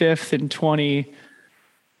finished 5th in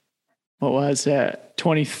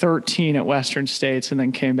 2013 at Western States, and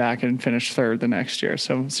then came back and finished 3rd the next year.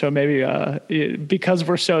 So maybe because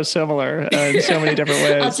we're so similar in so many different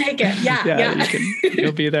ways. I'll take it. Yeah.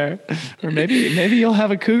 You'll be there, or maybe you'll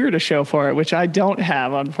have a cougar to show for it, which I don't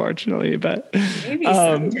have, unfortunately. But maybe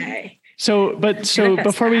someday. So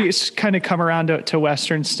before we kind of come around to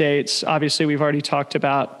Western States, obviously we've already talked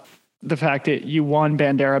about the fact that you won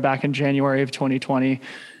Bandera back in January of 2020.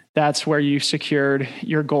 That's where you secured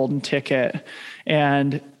your golden ticket.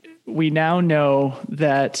 And we now know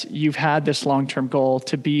that you've had this long-term goal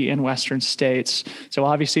to be in Western States. So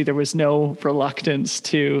obviously there was no reluctance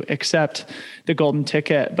to accept the golden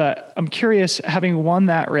ticket. But I'm curious, having won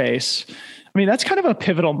that race, I mean, that's kind of a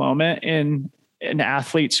pivotal moment in an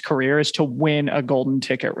athlete's career, is to win a golden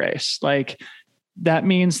ticket race. Like, that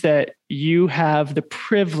means that you have the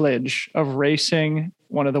privilege of racing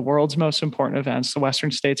one of the world's most important events, the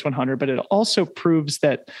Western States 100, but it also proves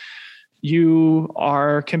that you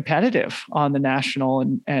are competitive on the national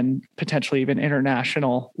and potentially even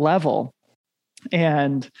international level.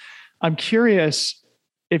 And I'm curious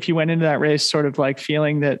if you went into that race sort of like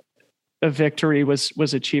feeling that a victory was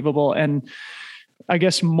achievable. And I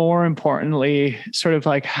guess more importantly, sort of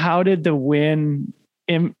like, how did the win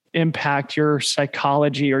impact your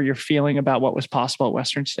psychology or your feeling about what was possible at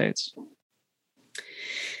Western States?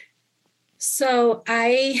 So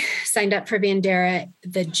I signed up for Bandera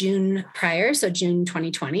the June prior, so June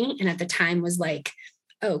 2020. And at the time was like,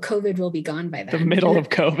 oh, COVID will be gone by then. The middle of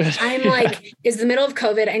COVID. I'm like, it's the middle of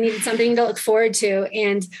COVID. I needed something to look forward to.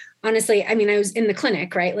 And honestly, I mean, I was in the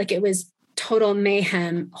clinic, right? Like, it was total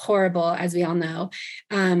mayhem, horrible, as we all know.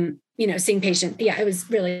 Seeing patients. Yeah, it was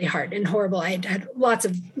really hard and horrible. I had lots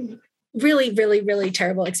of really, really, really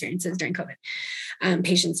terrible experiences during COVID.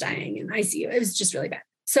 Patients dying in ICU. It was just really bad.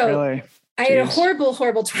 So really? I had a horrible,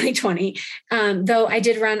 horrible 2020. Though I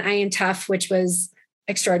did run I Am Tough, which was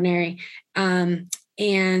extraordinary. And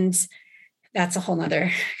that's a whole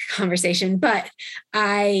nother conversation, but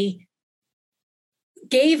I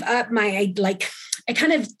gave up I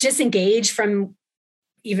kind of disengaged from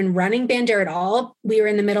even running Bandera at all. We were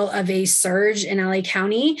in the middle of a surge in LA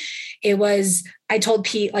County. I told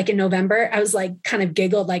Pete, like in November, I was like, kind of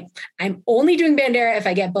giggled, like, I'm only doing Bandera if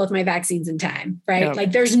I get both my vaccines in time, right? Yep.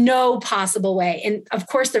 Like there's no possible way. And of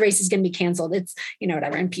course the race is going to be canceled. It's,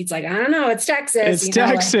 whatever. And Pete's like, I don't know, it's Texas. It's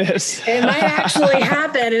Texas. Like, it might actually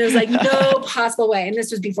happen. And it was like, no possible way. And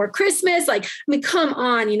this was before Christmas. Like, I mean, come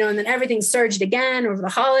on, and then everything surged again over the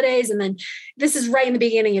holidays. And then this is right in the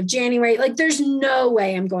beginning of January. Like there's no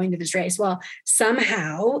way I'm going to this race. Well,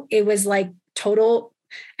 somehow it was like total,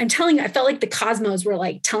 I felt like the cosmos were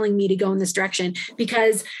like telling me to go in this direction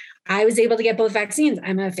because I was able to get both vaccines.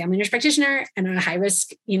 I'm a family nurse practitioner and a high risk,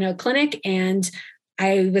 clinic. And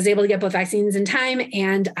I was able to get both vaccines in time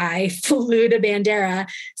and I flew to Bandera.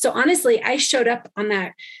 So honestly, I showed up on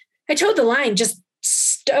that. I towed the line just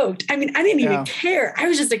stoked. I mean, I didn't even care. I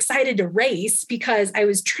was just excited to race because I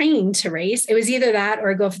was trained to race. It was either that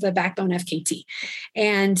or go for the backbone FKT.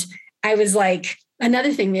 And I was like,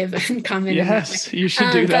 another thing we have in common. Yes, you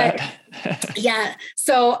should do that. Yeah.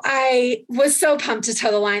 So I was so pumped to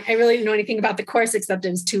toe the line. I really didn't know anything about the course except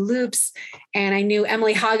it was 2 loops. And I knew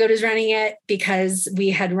Emily Hoggood was running it because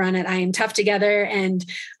we had run at I Am Tough together. And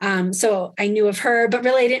so I knew of her, but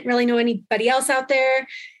really I didn't really know anybody else out there.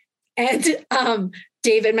 And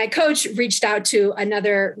David, my coach, reached out to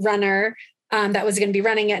another runner that was going to be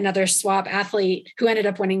running it, another swap athlete who ended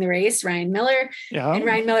up winning the race, Ryan Miller. Yeah. And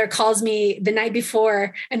Ryan Miller calls me the night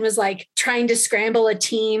before and was like trying to scramble a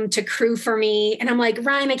team to crew for me. And I'm like,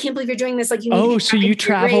 Ryan, I can't believe you're doing this. Like, so you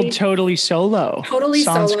traveled totally solo. Totally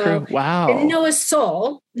Sans solo. Crew. Wow. Didn't know a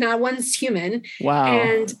soul. Not one's human. Wow.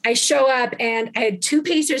 And I show up and I had 2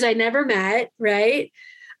 pacers I never met. Right.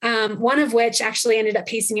 One of which actually ended up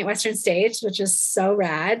pacing at Western States, which is so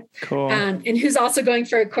rad. Cool. And who's also going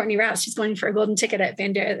for Courtney Rouse. She's going for a golden ticket at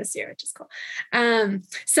Bandera this year, which is cool.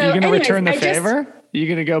 So you're going to return the favor? You're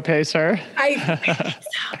going to go pace her? I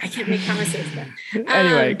can't make promises. But,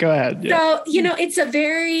 anyway, go ahead. Yeah. So, it's a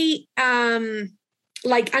very, I'm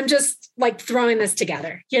just like throwing this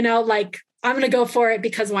together, like I'm going to go for it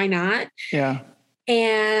because why not? Yeah.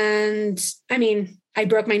 And I mean, I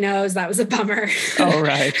broke my nose. That was a bummer. Oh,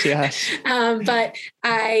 right. Yes. But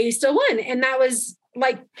I still won. And that was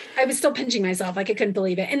like, I was still pinching myself. Like I couldn't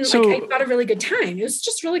believe it. And I got a really good time. It was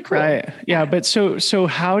just really cool. Right. Yeah. But so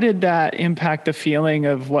how did that impact the feeling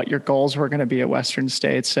of what your goals were going to be at Western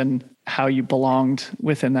States and how you belonged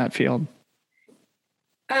within that field?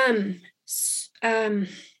 I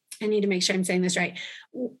need to make sure I'm saying this right.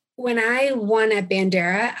 When I won at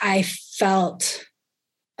Bandera, I felt,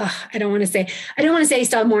 I don't want to say I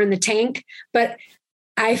still have more in the tank, but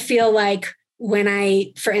I feel like when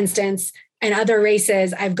for instance, in other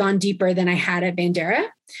races, I've gone deeper than I had at Bandera.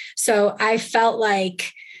 So I felt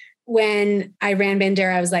like when I ran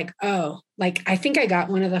Bandera, I was like, I think I got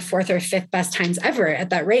one of the 4th or 5th best times ever at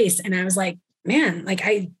that race. And I was like, man, like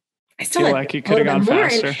I still feel like you could have gone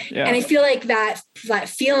faster. And I feel like that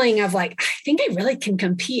feeling of like, I think I really can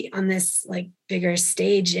compete on this like bigger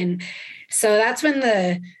stage. And so that's when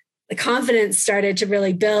the confidence started to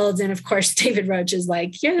really build. And of course, David Roach is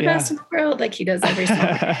like, you're the best in the world. Like he does every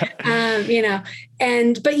summer,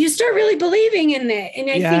 but you start really believing in it. And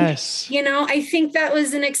I think, I think that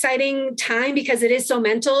was an exciting time because it is so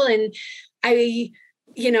mental. And I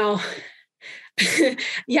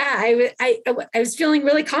was feeling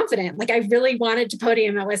really confident. Like I really wanted to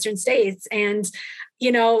podium at Western States. And,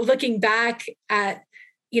 looking back at,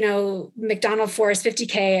 McDonald Forest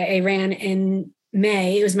 50K, I ran in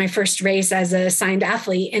May. It was my first race as a signed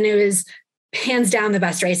athlete. And it was hands down the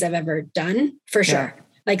best race I've ever done for sure. Yeah.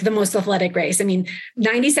 Like the most athletic race. I mean,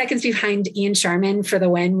 90 seconds behind Ian Sharman for the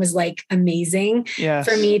win was like amazing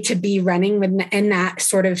for me to be running in that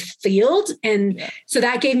sort of field. And so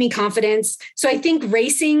that gave me confidence. So I think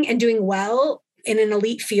racing and doing well in an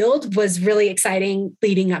elite field was really exciting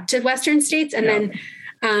leading up to Western States. And then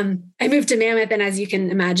I moved to Mammoth. And as you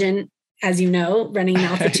can imagine, as you know, running in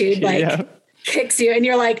altitude, kicks you and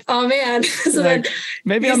you're like, oh man. So like, then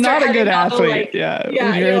maybe I'm not a good athlete.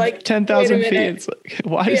 When you're like 10,000 feet, it's like,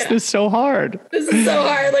 why is this so hard? This is so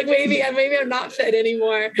hard. Like maybe I'm not fit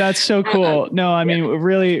anymore. That's so cool. No, I mean,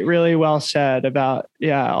 really, really well said about,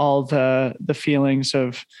 all the feelings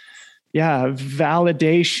of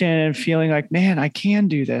validation and feeling like, man, I can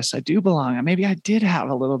do this. I do belong. Maybe I did have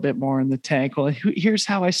a little bit more in the tank. Well, here's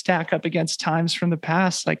how I stack up against times from the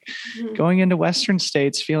past, like going into Western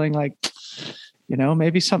states, feeling like,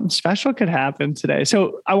 maybe something special could happen today.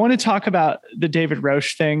 So I want to talk about the David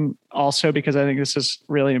Roche thing also, because I think this is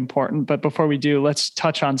really important. But before we do, let's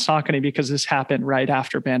touch on Saucony, because this happened right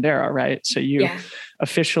after Bandera, right? So you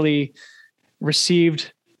officially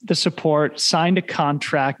received the support, signed a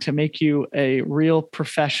contract to make you a real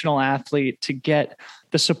professional athlete, to get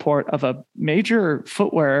the support of a major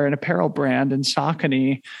footwear and apparel brand in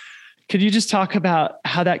Saucony. Could you just talk about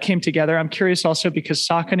how that came together? I'm curious also because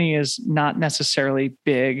Saucony is not necessarily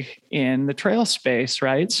big in the trail space,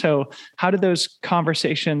 right? So how did those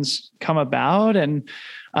conversations come about? And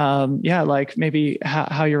maybe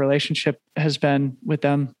how your relationship has been with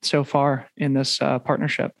them so far in this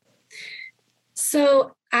partnership.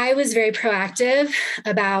 So I was very proactive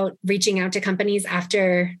about reaching out to companies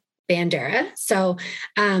after Bandera. So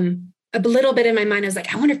a little bit in my mind, I was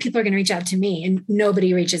like, I wonder if people are going to reach out to me, and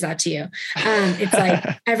nobody reaches out to you. It's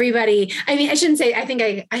like everybody, I shouldn't say, I think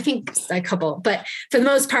a couple, but for the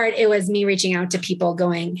most part, it was me reaching out to people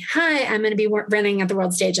going, hi, I'm going to be running at the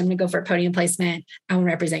world stage. I'm going to go for a podium placement. I want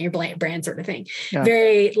to represent your brand sort of thing. Yeah.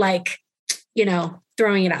 Very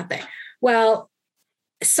throwing it out there. Well,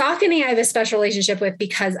 Saucony, I have a special relationship with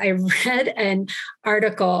because I read an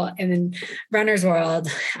article in Runner's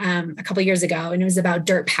World a couple of years ago, and it was about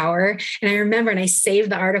dirt power. And I remember, and I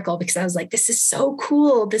saved the article because I was like, this is so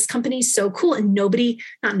cool. This company is so cool. And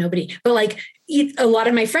not nobody, but like a lot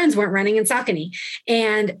of my friends weren't running in Saucony.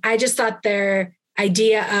 And I just thought their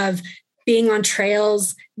idea of being on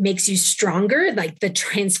trails makes you stronger, like the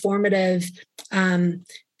transformative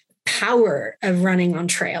power of running on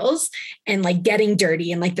trails and like getting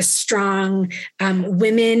dirty, and like the strong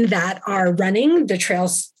women that are running the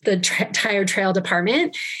trails, the entire trail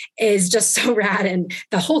department is just so rad. And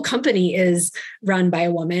the whole company is run by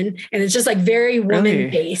a woman, and it's just like very woman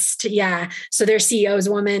based. Yeah. So their CEO is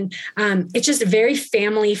a woman. It's just very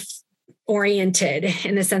family oriented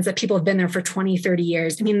in the sense that people have been there for 20, 30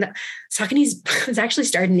 years. I mean, Saucony was actually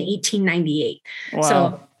started in 1898. Wow.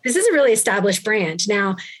 So this is a really established brand.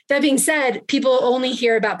 Now, that being said, people only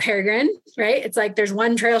hear about Peregrine, right? It's like there's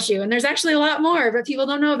one trail shoe and there's actually a lot more, but people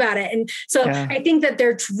don't know about it. And so I think that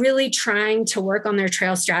they're really trying to work on their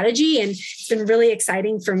trail strategy, and it's been really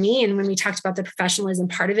exciting for me. And when we talked about the professionalism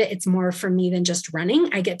part of it, it's more for me than just running.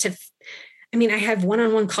 I have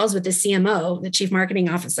one-on-one calls with the CMO, the chief marketing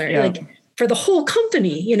officer, like for the whole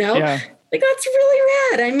company, Like, that's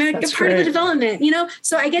really rad. I'm a part of the development,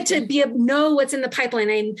 so I get to know what's in the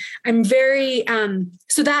pipeline. I'm very,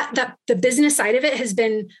 so that the business side of it has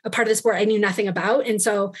been a part of the sport I knew nothing about. And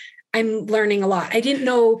so I'm learning a lot. I didn't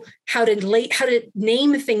know how to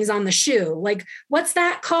name things on the shoe. Like, what's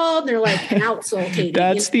that called? And they're like, an outsole, Katie.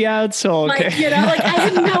 That's the outsole. Like, I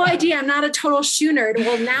had no idea. I'm not a total shoe nerd.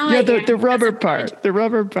 Well, now the rubber part. The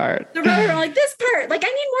rubber part. I'm like, this part. Like, I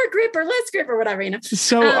need more grip or less grip or whatever,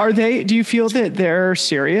 So do you feel that they're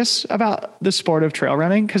serious about the sport of trail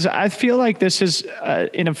running? Because I feel like this is an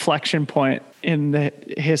inflection point in the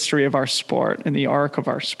history of our sport, in the arc of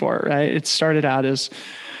our sport, right? It started out as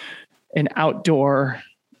an outdoor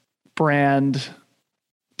brand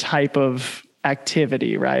type of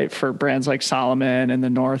activity, right? For brands like Salomon and the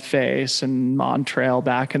North Face and Montrail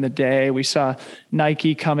back in the day. We saw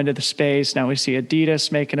Nike come into the space. Now we see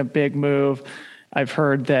Adidas making a big move. I've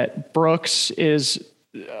heard that Brooks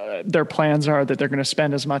their plans are that they're going to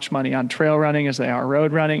spend as much money on trail running as they are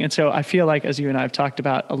road running. And so I feel like, as you and I have talked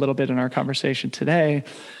about a little bit in our conversation today,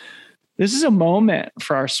 this is a moment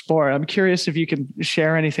for our sport. I'm curious if you can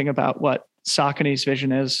share anything about what Saucony's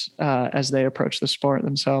vision is as they approach the sport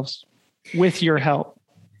themselves with your help.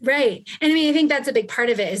 Right. And I think that's a big part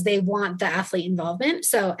of it is they want the athlete involvement.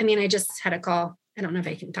 So, I just had a call. I don't know if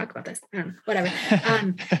I can talk about this. I don't know, whatever.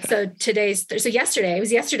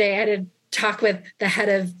 Yesterday I had a talk with the head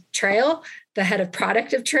of trail, the head of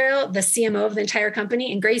product of trail, the CMO of the entire company,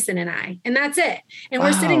 and Grayson and I, and that's it. And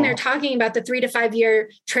we're sitting there talking about the 3 to 5 year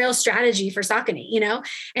trail strategy for Saucony,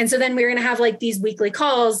 And so then we're going to have like these weekly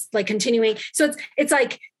calls, like continuing. So it's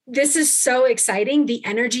like, this is so exciting, the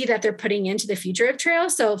energy that they're putting into the future of trail.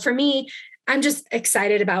 So for me, I'm just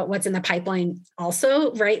excited about what's in the pipeline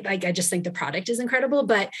also, right? Like, I just think the product is incredible,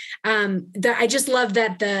 but I just love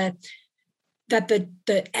that the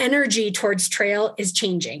energy towards trail is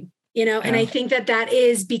changing, and I think that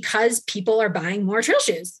is because people are buying more trail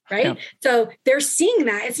shoes, right? Yeah. So they're seeing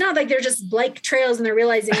that. It's not like they're just like trails and they're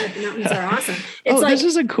realizing that the mountains are awesome. It's this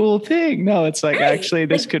is a cool thing. No, it's like, actually,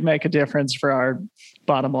 this could make a difference for our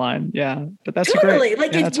bottom line. Yeah. But that's totally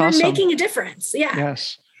great. Yeah, we're awesome. making a difference. Yeah.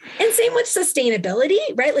 Yes. And same with sustainability,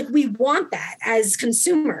 right? Like we want that as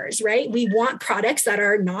consumers, right? We want products that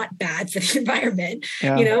are not bad for the environment.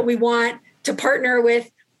 Yeah. We want to partner with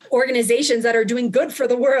organizations that are doing good for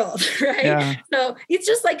the world, right? Yeah. So it's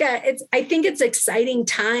just I think it's exciting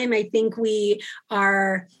time. I think we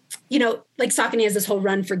are, like Saucony has this whole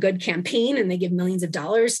Run for Good campaign, and they give millions of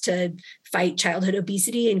dollars to fight childhood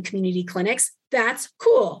obesity in community clinics. That's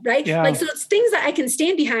cool, right? Yeah. So it's things that I can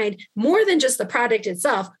stand behind more than just the product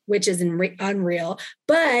itself, which is unreal,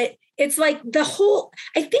 but it's like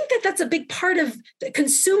I think that's a big part of the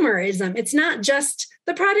consumerism. It's not just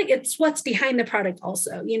the product, it's what's behind the product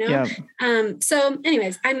also, Yeah. So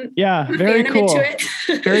anyways, I'm very cool. I'm into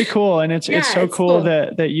it. Very cool. And it's so cool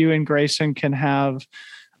that you and Grayson can have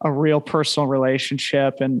a real personal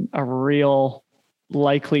relationship and a real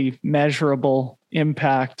likely measurable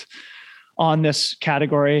impact on this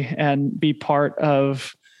category and be part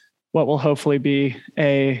of what will hopefully be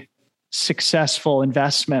a successful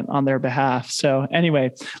investment on their behalf. So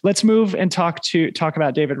anyway, let's move and talk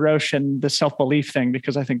about David Roche and the self-belief thing,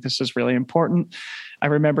 because I think this is really important. I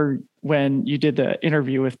remember when you did the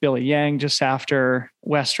interview with Billy Yang just after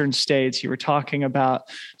Western States, you were talking about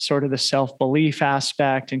sort of the self-belief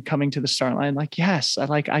aspect and coming to the start line. Like, yes,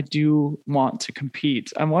 I do want to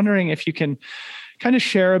compete. I'm wondering if you can kind of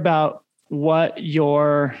share about what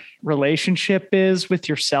your relationship is with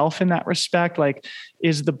yourself in that respect. Like,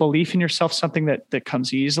 is the belief in yourself something that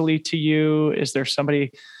comes easily to you? Is there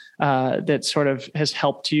somebody that sort of has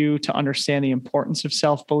helped you to understand the importance of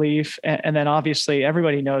self-belief? And then obviously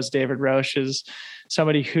everybody knows David Roche is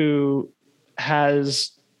somebody who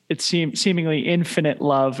has, it seems, seemingly infinite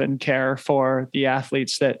love and care for the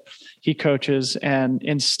athletes that he coaches, and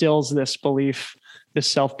instills this belief, this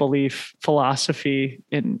self-belief philosophy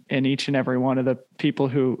in each and every one of the people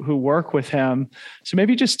who work with him. So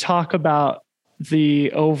maybe just talk about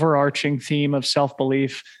the overarching theme of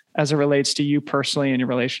self-belief as it relates to you personally and your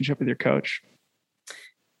relationship with your coach.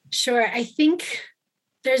 Sure. I think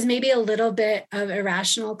there's maybe a little bit of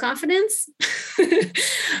irrational confidence,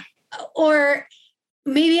 or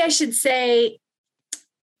maybe I should say,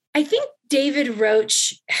 I think David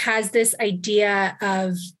Roche has this idea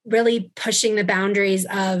of really pushing the boundaries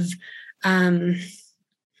of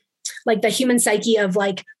like the human psyche of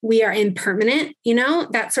like, we are impermanent,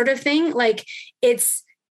 that sort of thing. Like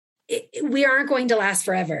we aren't going to last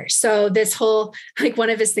forever. So this whole, like one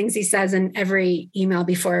of his things he says in every email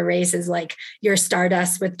before a race is like, you're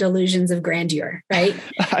stardust with delusions of grandeur, right?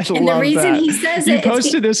 And the reason he says you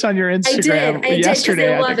posted this on your Instagram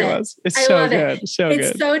yesterday. I think it was. It's so good. It's so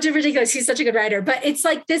ridiculous. He's such a good writer, but it's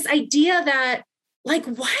like this idea that like,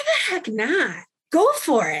 why the heck not? Go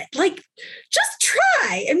for it. Like, just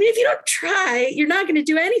try. I mean, if you don't try, you're not going to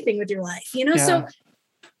do anything with your life, So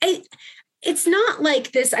it's not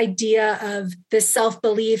like this idea of this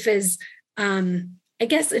self-belief is, I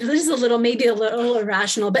guess it is maybe a little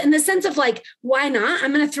irrational, but in the sense of like, why not?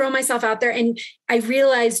 I'm going to throw myself out there. And I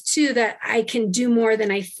realize too, that I can do more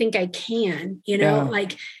than I think I can,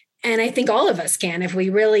 and I think all of us can, if we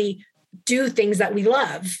really do things that we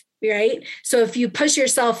love. Right. So if you push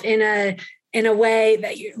yourself in a way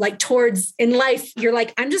that you're like towards in life, you're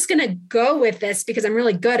like, I'm just going to go with this because I'm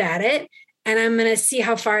really good at it. And I'm going to see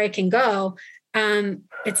how far I can go.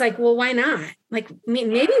 It's like, well, why not? Like,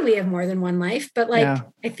 maybe we have more than one life, but like,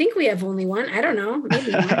 I think we have only one. I don't know.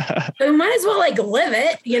 Maybe one. But we might as well like live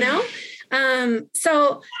it,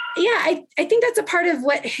 So yeah, I think that's a part of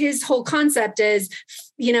what his whole concept is,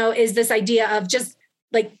 is this idea of just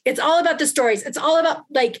like, it's all about the stories. It's all about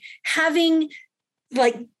like having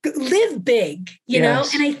like live big, know?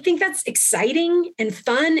 And I think that's exciting and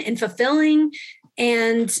fun and fulfilling.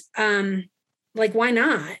 And, like, why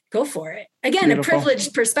not go for it? Again, beautiful. A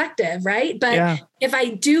privileged perspective, right? But if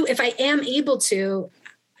I am able to,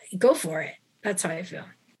 go for it. That's how I feel.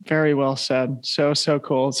 Very well said. So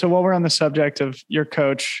cool. So while we're on the subject of your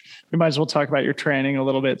coach, we might as well talk about your training a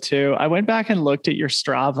little bit too. I went back and looked at your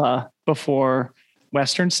Strava before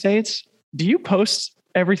Western States. Do you post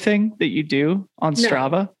everything that you do on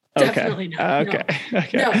Strava? Definitely not. Okay.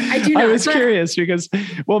 No, I do not. I was curious because,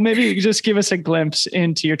 well, maybe you could just give us a glimpse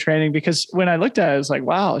into your training, because when I looked at it, I was like,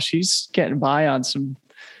 wow, she's getting by on some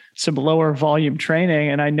lower volume training.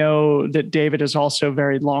 And I know that David is also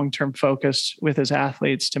very long-term focused with his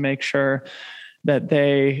athletes to make sure that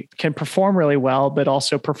they can perform really well, but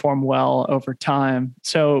also perform well over time.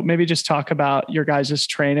 So maybe just talk about your guys'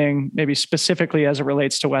 training, maybe specifically as it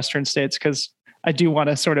relates to Western States, because I do want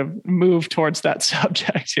to sort of move towards that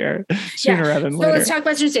subject here sooner rather than later. So let's talk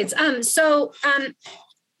Western States.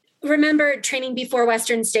 remember training before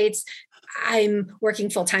Western States. I'm working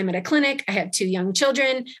full time at a clinic. I have 2 young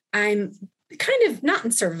children. I'm kind of not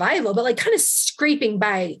in survival, but like kind of scraping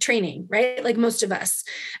by training, right? Like most of us.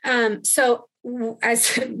 So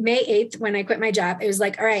as May 8th, when I quit my job, it was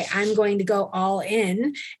like, all right, I'm going to go all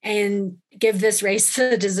in and give this race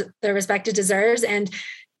the respect it deserves. And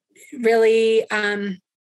really, I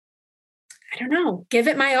don't know, give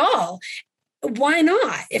it my all. Why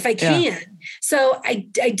not, if I can? Yeah. So I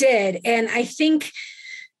did. And I think,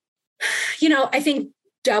 I think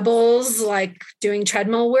doubles, like doing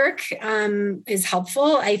treadmill work, is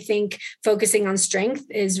helpful. I think focusing on strength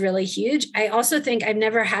is really huge. I also think I've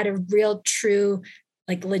never had a real true,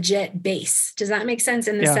 like legit base. Does that make sense?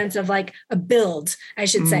 In the sense of like a build, I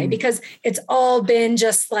should say, because it's all been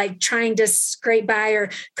just like trying to scrape by,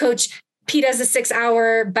 or coach Pete has a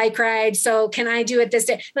 6-hour bike ride. So can I do it this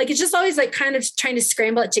day? Like, it's just always like kind of trying to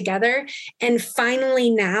scramble it together. And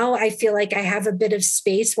finally now I feel like I have a bit of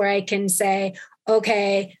space where I can say,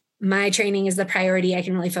 okay, my training is the priority. I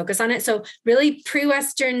can really focus on it. So really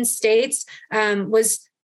pre-Western States was,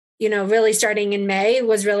 really starting in May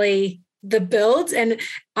was really the build. And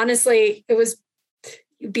honestly, it was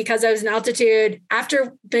because I was in altitude.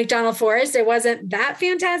 After McDonald Forest, it wasn't that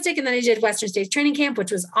fantastic. And then I did Western States training camp,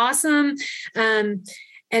 which was awesome. And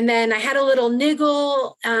then I had a little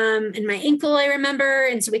niggle in my ankle, I remember.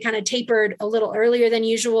 And so we kind of tapered a little earlier than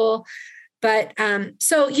usual. But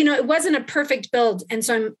so, it wasn't a perfect build. And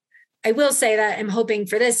so I will say that I'm hoping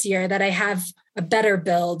for this year that I have a better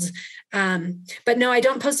build. But no, I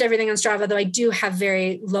don't post everything on Strava, though I do have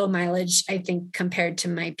very low mileage, I think, compared to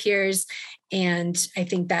my peers. And I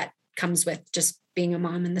think that comes with just being a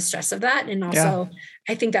mom and the stress of that. And also,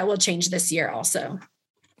 I think that will change this year also.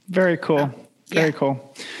 Very cool. Very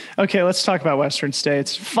cool. Okay, let's talk about Western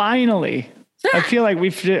States. Finally. I feel like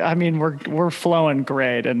we're flowing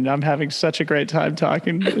great, and I'm having such a great time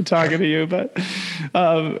talking to you, but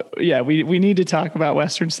we need to talk about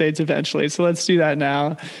Western States eventually. So let's do that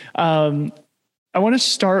now. I want to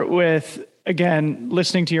start with, again,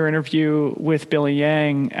 listening to your interview with Billy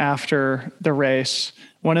Yang after the race.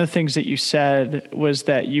 One of the things that you said was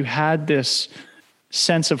that you had this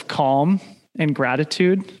sense of calm and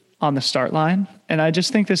gratitude on the start line. And I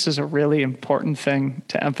just think this is a really important thing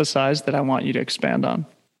to emphasize that I want you to expand on.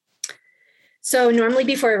 So normally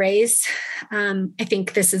before a race, I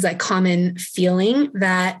think this is a common feeling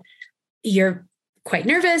that you're quite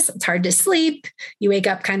nervous. It's hard to sleep. You wake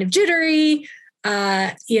up kind of jittery.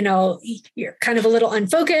 You're kind of a little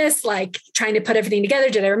unfocused, like trying to put everything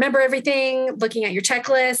together. Did I remember everything? Looking at your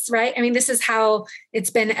checklist, right? I mean, this is how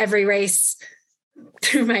it's been every race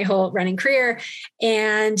through my whole running career.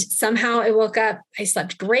 And somehow I woke up, I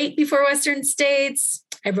slept great before Western States.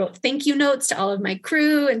 I wrote thank you notes to all of my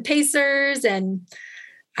crew and pacers. And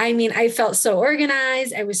I felt so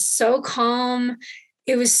organized. I was so calm.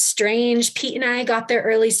 It was strange. Pete and I got there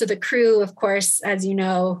early. So the crew, of course, as you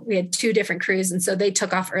know, we had 2 different crews. And so they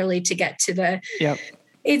took off early to get to the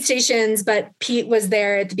aid stations. But Pete was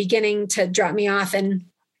there at the beginning to drop me off. And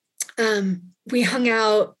we hung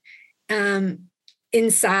out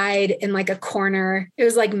inside in like a corner. It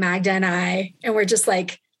was like Magda and I, and we're just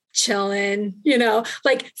like chilling,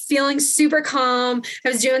 like feeling super calm. I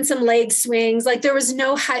was doing some leg swings. Like there was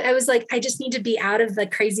no hype. I was like, I just need to be out of the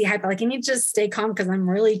crazy hype. Like I need to just stay calm because I'm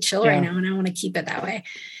really chill right now. And I want to keep it that way.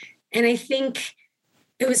 And I think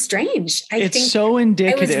it was strange. It's so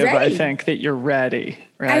indicative, I think, that you're ready,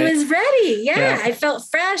 right? I was ready. Yeah. I felt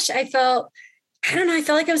fresh. I felt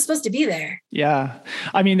like I was supposed to be there. Yeah.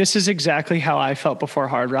 This is exactly how I felt before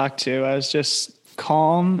Hard Rock too. I was just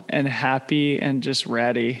calm and happy and just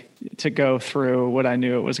ready to go through what I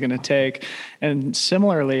knew it was going to take. And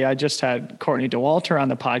similarly, I just had Courtney DeWalter on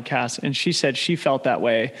the podcast, and she said she felt that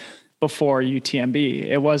way before UTMB.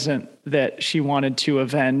 It wasn't that she wanted to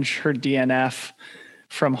avenge her DNF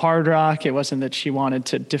from Hard Rock. It wasn't that she wanted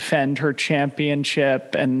to defend her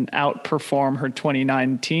championship and outperform her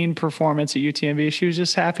 2019 performance at UTMB. She was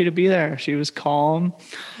just happy to be there. She was calm.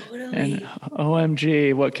 Totally. And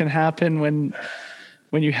OMG, what can happen when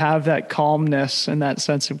you have that calmness and that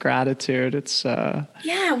sense of gratitude? It's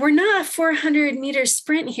we're not a 400 meter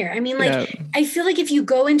sprint here. I feel like if you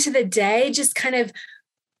go into the day just kind of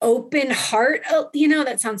open heart,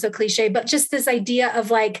 that sounds so cliche, but just this idea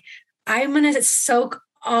of like, I'm going to soak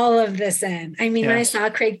all of this in. When I saw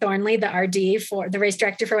Craig Thornley, the RD for the race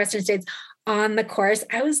director for Western States on the course,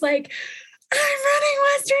 I was like, I'm running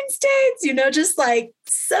Western States, just like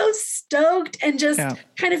so stoked and just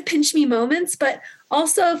kind of pinch me moments, but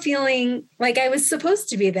also feeling like I was supposed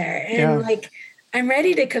to be there and like, I'm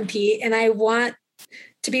ready to compete and I want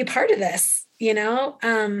to be a part of this.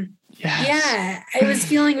 Yes. Yeah, I was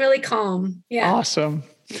feeling really calm. Yeah. Awesome.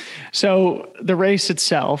 So the race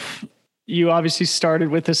itself, you obviously started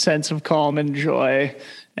with a sense of calm and joy,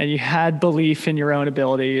 and you had belief in your own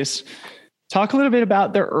abilities. Talk a little bit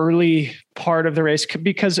about the early part of the race,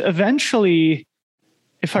 because eventually,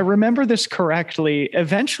 if I remember this correctly,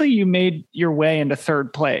 eventually you made your way into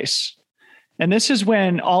third place. And this is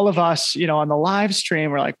when all of us, on the live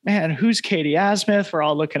stream, we're like, man, who's Katie Asmuth? We're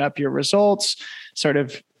all looking up your results, sort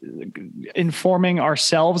of informing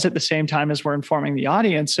ourselves at the same time as we're informing the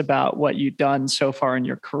audience about what you've done so far in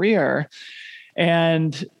your career.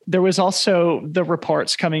 And there was also the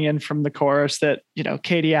reports coming in from the chorus that,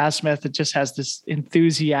 Katie Asmuth, it just has this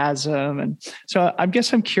enthusiasm. And so I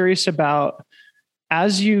guess I'm curious about,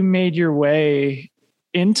 as you made your way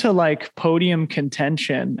into like podium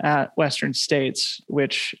contention at Western States,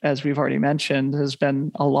 which, as we've already mentioned, has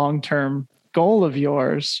been a long-term goal of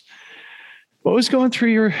yours. What was going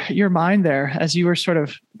through your mind there as you were sort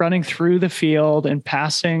of running through the field and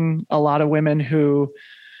passing a lot of women who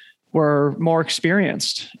were more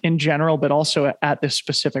experienced in general, but also at this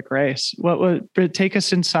specific race? What would take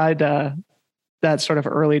us inside that sort of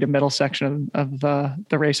early to middle section of the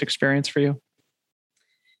race experience for you?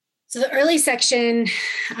 So the early section,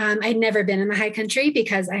 I'd never been in the high country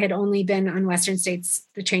because I had only been on Western States,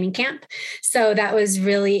 the training camp. So that was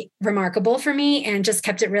really remarkable for me, and just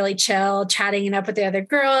kept it really chill, chatting it up with the other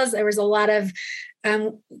girls. There was a lot of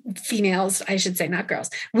females, I should say, not girls,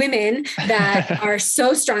 women that are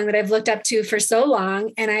so strong that I've looked up to for so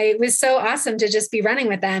long. And it was so awesome to just be running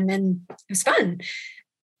with them. And it was fun.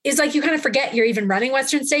 It's like you kind of forget you're even running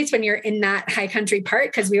Western States when you're in that high country part,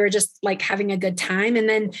 because we were just like having a good time. And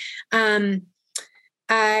then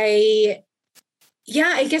I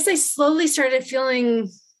guess I slowly started feeling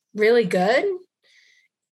really good.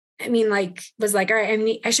 I mean, was like, all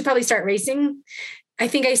right, I should probably start racing. I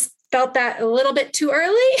think I felt that a little bit too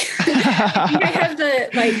early. I think I have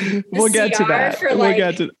the we'll CR get to that. For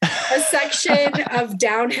a section of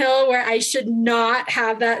downhill where I should not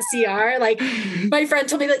have that CR. Like my friend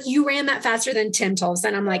told me that you ran that faster than Tim Tolson.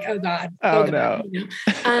 And I'm like, oh God. Oh no.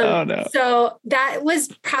 Oh no. So that was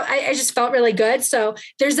I just felt really good. So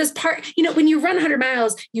there's this part, when you run 100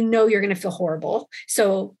 miles, you're going to feel horrible.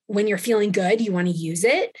 So when you're feeling good, you want to use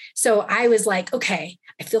it. So I was like, okay,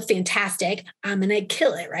 I feel fantastic. I'm going to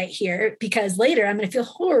kill it right here because later I'm going to feel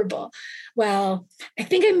horrible. Well, I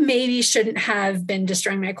think I maybe shouldn't have been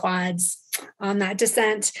destroying my quads on that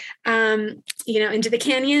descent, into the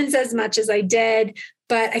canyons as much as I did,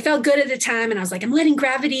 but I felt good at the time. And I was like, I'm letting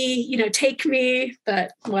gravity, take me,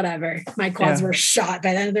 but whatever. My quads were shot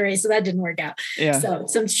by the end of the race. So that didn't work out. Yeah. So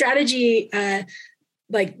some strategy,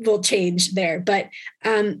 will change there. But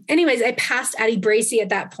anyways, I passed Addie Bracey at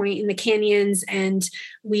that point in the canyons, and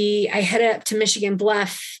I headed up to Michigan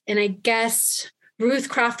Bluff, and I guess Ruth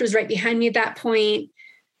Croft was right behind me at that point.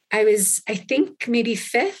 I was, I think, maybe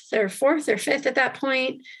fourth or fifth at that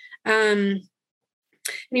point. Anyways,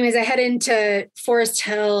 I headed into Forest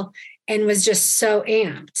Hill and was just so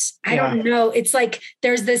amped. I don't know. It's like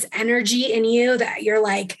there's this energy in you that you're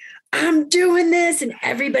like, I'm doing this, and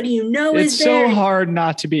everybody is there. It's so hard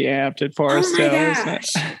not to be amped at Forest Hill, isn't it?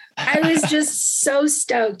 I was just so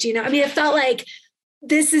stoked, it felt like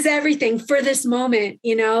this is everything for this moment,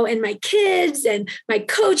 and my kids and my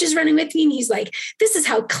coach is running with me, and he's like, this is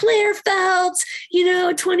how Claire felt,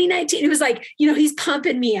 2019. It was like, he's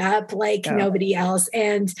pumping me up like nobody else.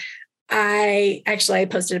 And I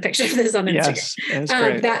posted a picture of this on Instagram.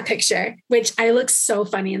 Yes, that picture, which I look so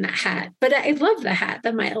funny in that hat, but I love the hat,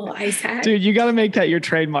 my little ice hat. Dude, you got to make that your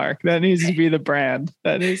trademark. That needs to be the brand.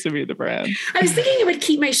 I was thinking it would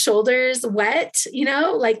keep my shoulders wet,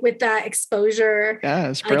 with that exposure. Yeah,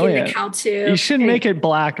 it's brilliant. In the Cal2. You shouldn't make it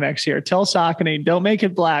black next year. Tell Saucony, don't make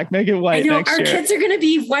it black, make it white next year. Our kids are going to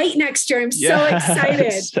be white next year. I'm so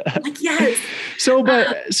excited. Yes. So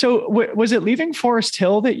was it leaving Forest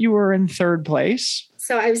Hill that you were in third place?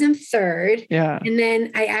 So I was in third. Yeah. And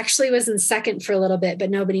then I actually was in second for a little bit, but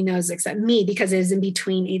nobody knows except me because it was in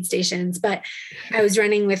between aid stations. But I was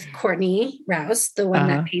running with Courtney Rouse, the one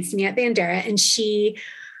that paced me at Bandera.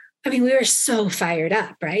 And we were so fired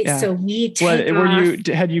up, right? Yeah. So we take off.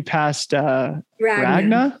 Had you passed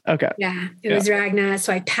Ragna? Okay. Yeah, it was Ragna.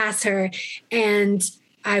 So I passed her, and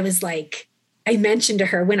I was like, I mentioned to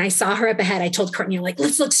her when I saw her up ahead, I told Courtney,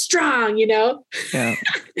 let's look strong, Yeah.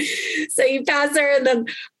 So you pass her, and then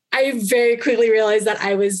I very quickly realized that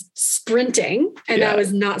I was sprinting, and that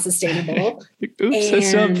was not sustainable. Oops, I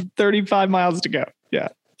still have 35 miles to go. Yeah.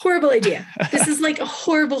 horrible idea. This is like a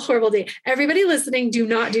horrible, horrible day. Everybody listening, do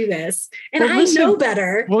not do this. And well, I know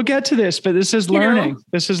better. We'll get to this, but this is learning.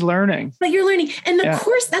 This is learning. But you're learning. And the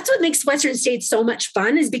course, that's what makes Western States so much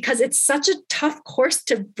fun, is because it's such a tough course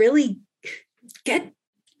to really get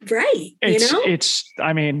right.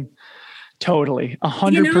 I mean, totally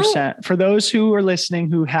 100%. For those who are listening,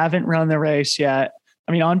 who haven't run the race yet,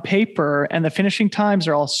 I mean, on paper and the finishing times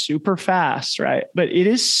are all super fast, right? But it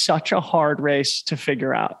is such a hard race to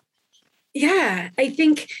figure out. Yeah. I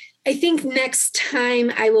think next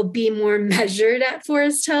time I will be more measured at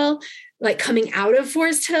Forest Hill, like coming out of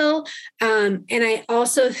Forest Hill. And I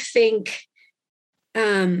also think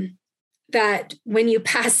that when you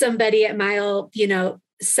pass somebody at mile,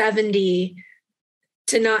 70,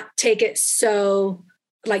 to not take it so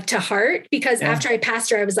like to heart, because after I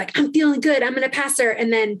passed her, I was like, I'm feeling good, I'm going to pass her.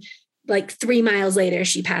 And then like 3 miles later,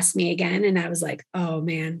 she passed me again. And I was like, oh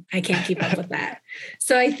man, I can't keep up with that.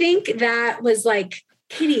 So I think that was like,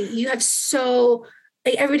 Katie, you have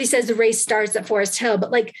like everybody says the race starts at Forest Hill,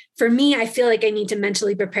 but like for me, I feel like I need to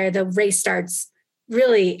mentally prepare. The race starts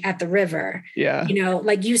really at the river. Yeah.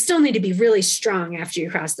 Like you still need to be really strong after you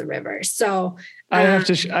cross the river. So I have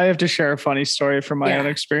to share a funny story from my own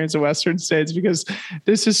experience of Western States, because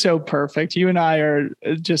this is so perfect. You and I are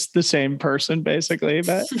just the same person basically,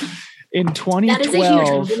 but in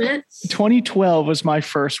 2012 was my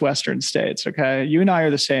first Western States. Okay. You and I are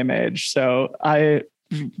the same age. So I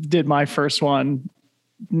did my first one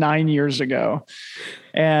 9 years ago,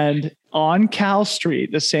 and on Cal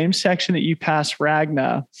Street, the same section that you passed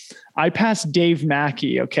Ragna, I passed Dave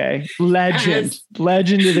Mackey. Okay. Legend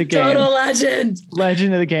of the game. Total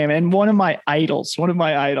legend of the game. And one of my idols.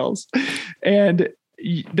 And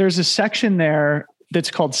there's a section there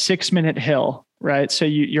that's called 6 Minute Hill, right? So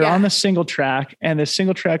you're on the single track, and the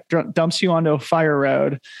single track dumps you onto a fire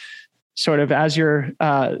road, sort of as you're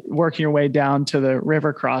working your way down to the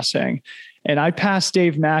river crossing. And I passed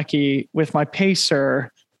Dave Mackey with my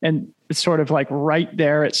pacer, and it's sort of like right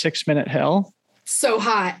there at 6 Minute Hill. So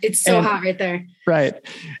hot. It's so hot right there. Right.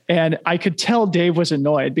 And I could tell Dave was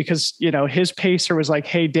annoyed because, his pacer was like,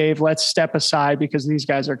 hey, Dave, let's step aside because these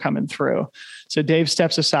guys are coming through. So Dave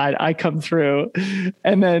steps aside, I come through,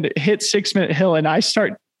 and then hit 6 Minute Hill, and I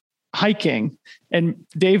start hiking, and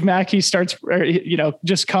Dave Mackey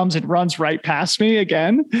just comes and runs right past me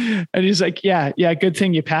again. And he's like, yeah, good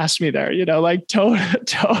thing you passed me there, like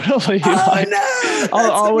totally. Oh, no.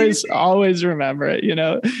 I'll always remember it.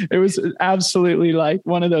 It was absolutely like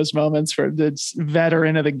one of those moments where this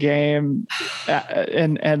veteran of the game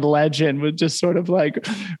and legend would just sort of like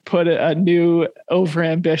put a new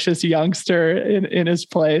overambitious youngster in his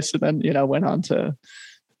place. And then, went on to,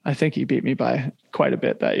 I think he beat me by quite a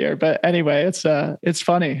bit that year, but anyway, it's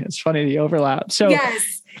funny. It's funny, the overlap. So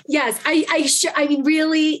yes. I mean,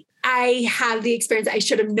 really, I have the experience. I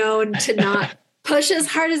should have known to not push as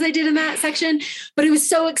hard as I did in that section, but it was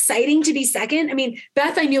so exciting to be second. I mean,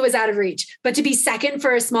 Beth, I knew was out of reach, but to be second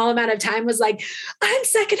for a small amount of time was like, I'm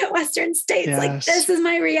second at Western States. Yes. Like, this is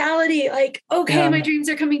my reality. Like, okay, my dreams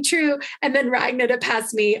are coming true. And then Ragnar to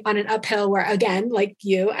pass me on an uphill where, again, like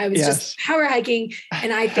you, I was just power hiking.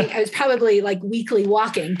 And I think I was probably like weekly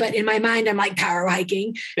walking, but in my mind, I'm like power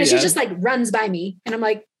hiking. And she just like runs by me and I'm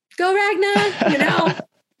like, go Ragnar,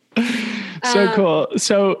 So cool.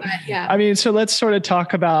 So, I mean, so let's sort of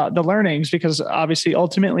talk about the learnings, because obviously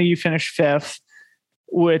ultimately you finished 5th,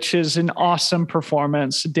 which is an awesome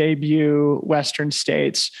performance, debut Western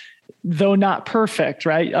States, though not perfect,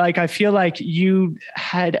 right? Like, I feel like you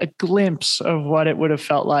had a glimpse of what it would have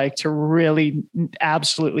felt like to really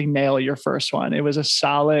absolutely nail your first one. It was a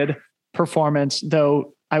solid performance,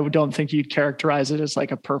 though I don't think you'd characterize it as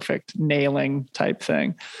like a perfect nailing type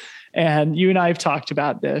thing. And you and I have talked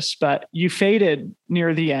about this, but you faded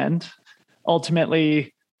near the end.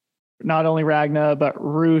 Ultimately, not only Ragna, but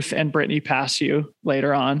Ruth and Brittany pass you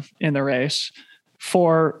later on in the race.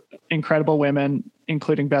 4 incredible women,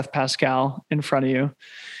 including Beth Pascal, in front of you.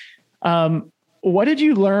 What did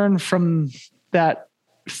you learn from that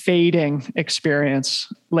fading experience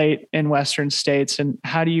late in Western States? And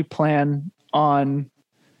how do you plan on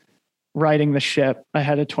righting the ship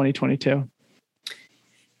ahead of 2022?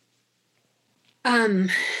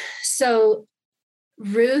 So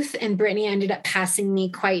Ruth and Brittany ended up passing me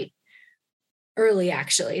quite early,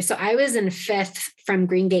 actually. So I was in 5th from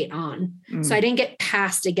Green Gate on. So I didn't get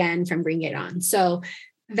passed again from Green Gate on. So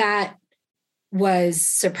that was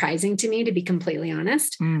surprising to me, to be completely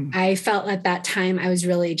honest. I felt at that time I was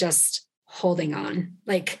really just holding on,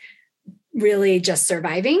 like really just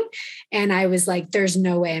surviving. And I was like, there's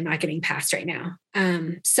no way I'm not getting passed right now.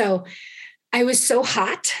 So I was so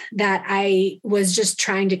hot that I was just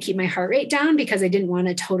trying to keep my heart rate down because I didn't want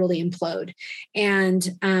to totally implode. And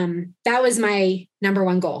that was my number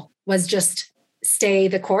one goal, was just stay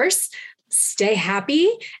the course, stay happy,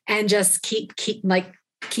 and just keep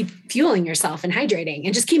fueling yourself and hydrating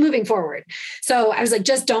and just keep moving forward. So I was like,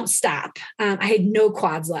 just don't stop. I had no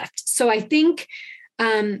quads left. So I think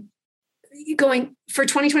going for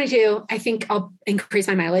 2022, I think I'll increase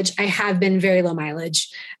my mileage. I have been very low mileage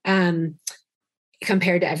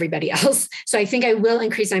compared to everybody else. So I think I will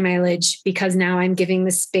increase my mileage because now I'm giving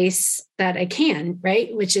the space that I can,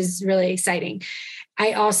 right? Which is really exciting.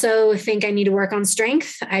 I also think I need to work on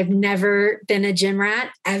strength. I've never been a gym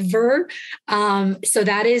rat ever. So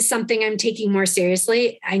that is something I'm taking more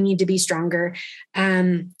seriously. I need to be stronger.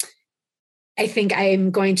 I think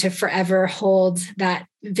I'm going to forever hold that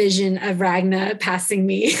vision of Ragna passing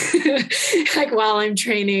me like while I'm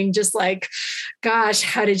training, just like, gosh,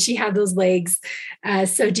 how did she have those legs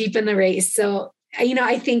so deep in the race? So,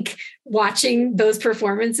 I think watching those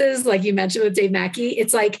performances, like you mentioned with Dave Mackey,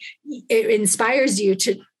 it's like, it inspires you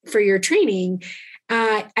for your training.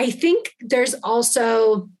 I think there's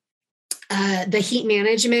also the heat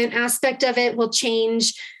management aspect of it will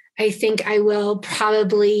change. I think I will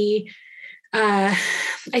probably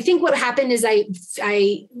I think what happened is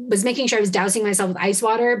I was making sure I was dousing myself with ice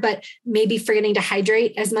water, but maybe forgetting to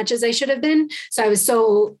hydrate as much as I should have been. So I was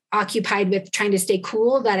so occupied with trying to stay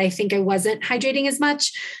cool that I think I wasn't hydrating as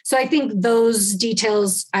much. So I think those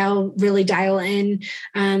details I'll really dial in.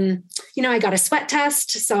 I got a sweat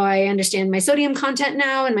test, so I understand my sodium content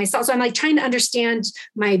now and my salt. So I'm like trying to understand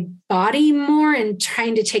my body more and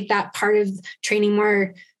trying to take that part of training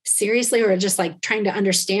more seriously, or just like trying to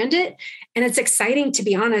understand it. And it's exciting, to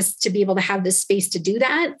be honest, to be able to have this space to do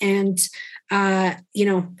that. And, so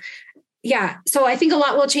I think a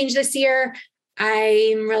lot will change this year.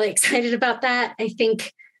 I'm really excited about that. I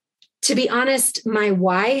think, to be honest, my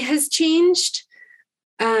why has changed,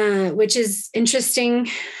 which is interesting.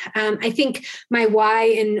 I think my why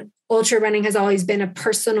in ultra running has always been a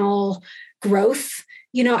personal growth.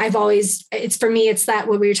 It's for me, it's that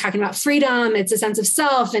what we were talking about, freedom. It's a sense of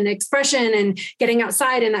self and expression and getting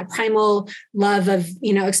outside and that primal love of,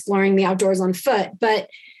 exploring the outdoors on foot. But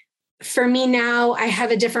for me now, I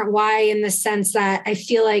have a different why in the sense that I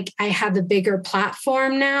feel like I have a bigger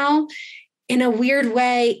platform now. In a weird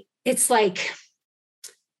way, it's like,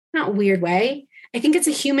 not weird way. I think it's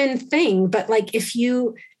a human thing, but like, if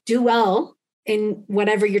you do well in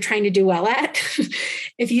whatever you're trying to do well at,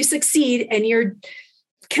 if you succeed and you're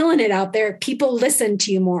killing it out there, people listen to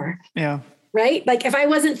you more. Yeah. Right. Like if I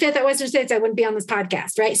wasn't fifth at Western States, I wouldn't be on this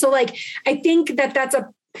podcast. Right. So like, I think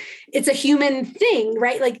it's a human thing,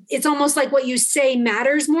 right? Like it's almost like what you say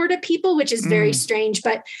matters more to people, which is very strange,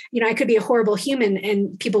 but I could be a horrible human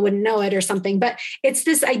and people wouldn't know it or something, but it's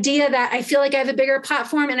this idea that I feel like I have a bigger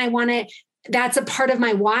platform and that's a part of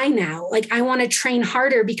my why now. Like I want to train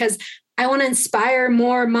harder because I want to inspire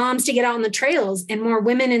more moms to get out on the trails and more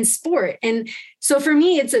women in sport. And so for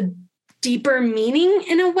me, it's a deeper meaning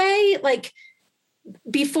in a way. Like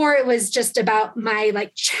before it was just about my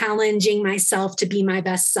like challenging myself to be my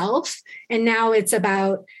best self. And now it's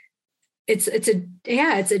about, it's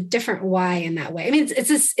a different why in that way. I mean,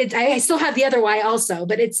 I still have the other why also,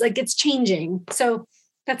 but it's like, it's changing. So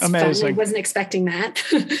that's amazing. Fun. I wasn't expecting that.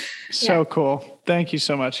 So cool. Thank you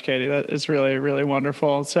so much, Katie. That is really, really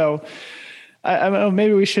wonderful. So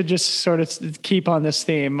maybe we should just sort of keep on this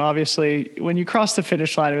theme. Obviously, when you crossed the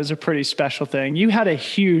finish line, it was a pretty special thing. You had a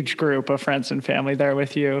huge group of friends and family there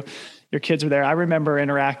with you. Your kids were there. I remember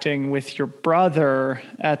interacting with your brother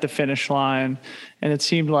at the finish line, and it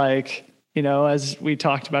seemed like, as we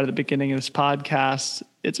talked about at the beginning of this podcast,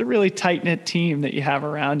 it's a really tight-knit team that you have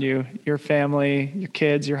around you, your family, your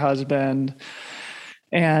kids, your husband.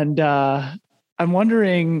 And I'm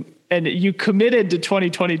wondering, and you committed to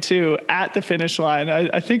 2022 at the finish line.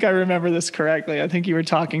 I think I remember this correctly. I think you were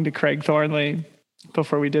talking to Craig Thornley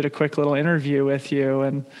before we did a quick little interview with you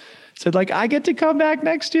and said like, I get to come back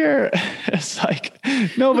next year. It's like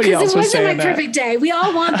nobody else was saying that. It wasn't my perfect day. We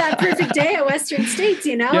all want that perfect day at Western States,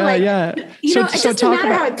 Yeah. It doesn't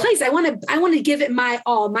matter how I place. I want to give it my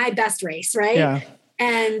all, my best race. Right. Yeah.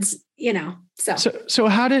 And, So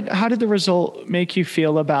how did the result make you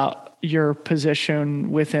feel about your position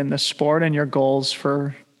within the sport and your goals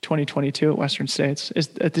for 2022 at Western States? Is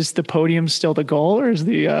the podium still the goal, or is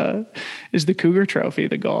the Cougar Trophy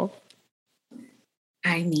the goal?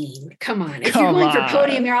 I mean, come on. If you're going for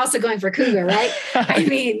podium, you're also going for Cougar, right? I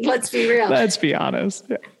mean, let's be real. Let's be honest.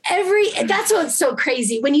 Yeah. That's what's so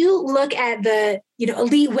crazy. When you look at the,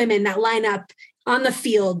 elite women that line up on the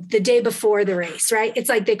field the day before the race, right? It's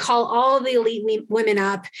like they call all the elite women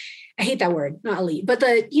up. I hate that word, not elite, but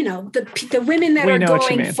the women that are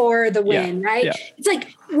going for the win, right? Yeah. It's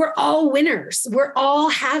like, we're all winners. We're all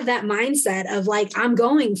have that mindset of like, I'm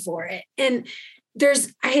going for it. And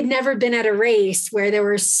I had never been at a race where there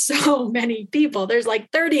were so many people. There's like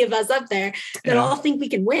 30 of us up there that all think we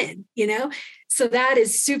can win, So that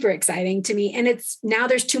is super exciting to me. And now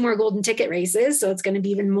there's 2 more golden ticket races. So it's going to be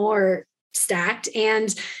even more stacked.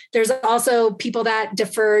 And there's also people that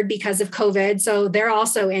deferred because of COVID. So they're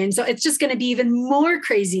also in. So it's just going to be even more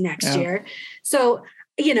crazy next year. So,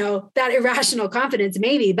 that irrational confidence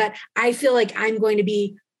maybe, but I feel like I'm going to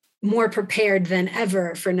be more prepared than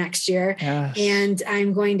ever for next year. Yes. And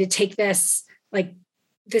I'm going to take this, like,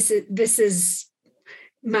 this is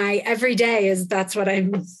my everyday that's what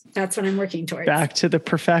I'm working towards. Back to the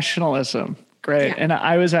professionalism. Great. Yeah. And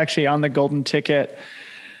I was actually on the golden ticket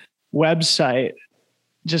website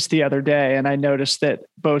just the other day, and I noticed that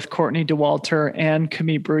both Courtney Dauwalter and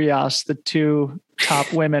Camille Bruyas, the 2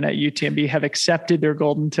 top women at UTMB, have accepted their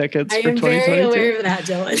golden tickets for 2022. I am very aware of that,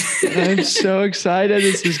 Dylan. I'm so excited.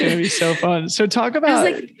 This is going to be so fun. So talk about...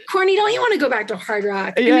 I was like, Courtney, don't you want to go back to Hard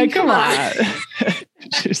Rock? Yeah, come on. I'm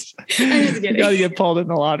just kidding. You got to get pulled in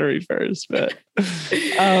the lottery first. But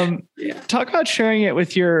talk about sharing it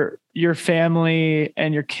with your family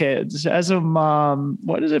and your kids. As a mom,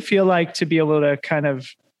 what does it feel like to be able to kind of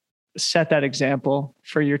set that example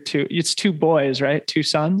for your 2? It's 2 boys, right? 2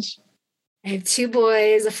 sons? I have 2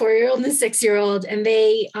 boys, a 4-year-old and a 6-year-old. And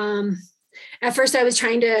they, at first I was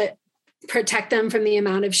trying to protect them from the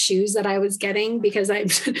amount of shoes that I was getting, because I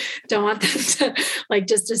don't want them to like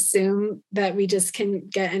just assume that we just can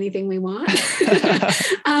get anything we want.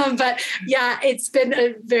 But yeah, it's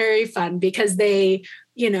been very fun because they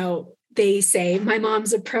say my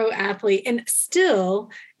mom's a pro athlete, and still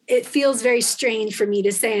it feels very strange for me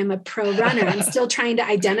to say I'm a pro runner. I'm still trying to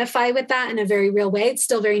identify with that in a very real way. It's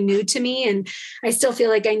still very new to me. And I still feel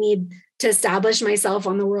like I need to establish myself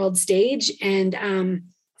on the world stage. And,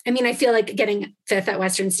 I feel like getting 5th at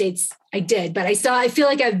Western States, I did, but I feel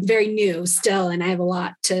like I'm very new still, and I have a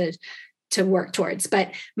lot to work towards.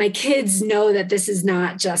 But my kids know that this is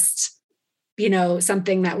not just,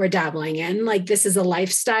 something that we're dabbling in. Like, this is a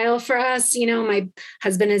lifestyle for us. My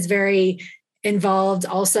husband is very involved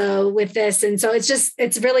also with this. And so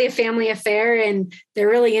it's really a family affair, and they're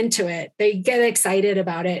really into it. They get excited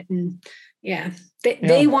about it. And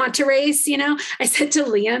they want to race. I said to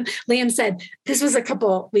Liam said, this was a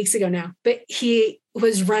couple weeks ago now, but he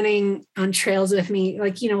was running on trails with me,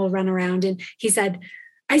 like, we'll run around. And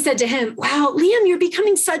I said to him, wow, Liam,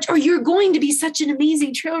 you're going to be such an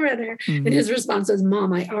amazing trail runner. Mm-hmm. And his response was,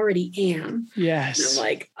 Mom, I already am. Yes. And I'm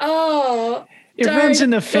like, oh, it runs in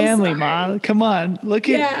the family, Mom. Come on. Look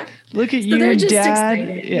at you and Dad.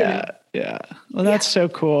 Excited, Yeah. Well, that's so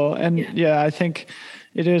cool. And I think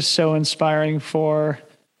it is so inspiring for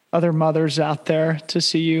other mothers out there to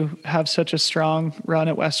see you have such a strong run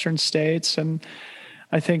at Western States. And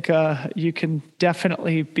I think you can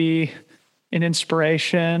definitely be an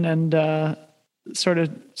inspiration and sort of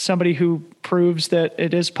somebody who proves that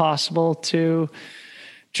it is possible to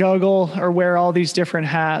juggle or wear all these different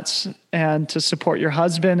hats and to support your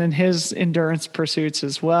husband and his endurance pursuits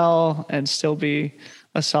as well, and still be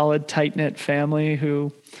a solid, tight-knit family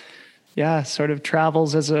who, sort of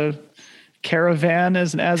travels as a caravan,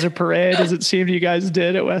 as a parade, as it seemed you guys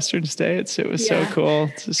did at Western States. It was so cool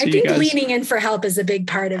to see you guys. I think leaning in for help is a big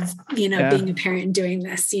part of, being a parent and doing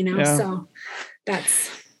this, so that's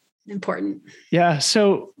important. Yeah.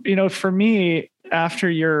 So, for me, after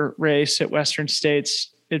your race at Western States,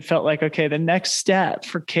 it felt like, okay, the next step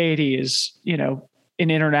for Katie is, an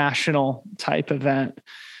international type event.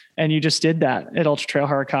 And you just did that at Ultra Trail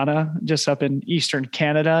Harricana, just up in Eastern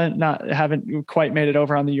Canada. Haven't quite made it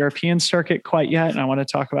over on the European circuit quite yet. And I want to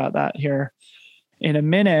talk about that here in a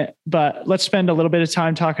minute, but let's spend a little bit of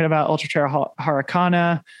time talking about Ultra Trail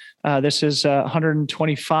Harricana. This is a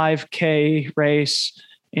 125K race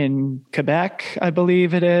in Quebec, I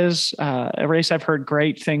believe it is, a race I've heard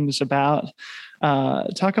great things about.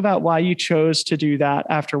 Talk about why you chose to do that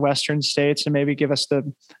after Western States, and maybe give us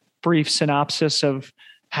the brief synopsis of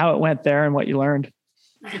how it went there and what you learned.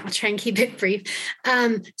 I'll try and keep it brief.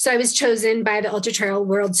 So I was chosen by the Ultra Trail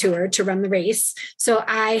World Tour to run the race. So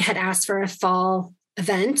I had asked for a fall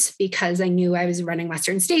event because I knew I was running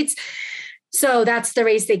Western States. So that's the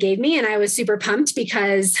race they gave me. And I was super pumped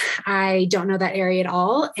because I don't know that area at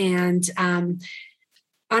all. And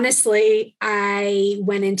honestly, I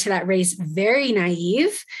went into that race very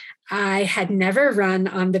naive. I had never run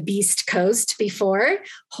on the Beast Coast before.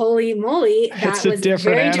 Holy moly, that was a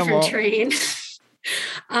very different terrain.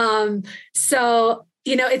 So,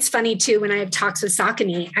 it's funny too, when I have talks with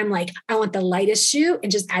Saucony, I'm like, I want the lightest shoe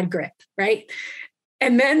and just add grip. Right.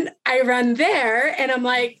 And then I run there and I'm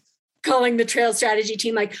like calling the trail strategy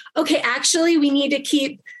team, like, okay, actually we need to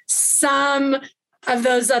keep some of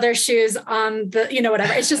those other shoes on the,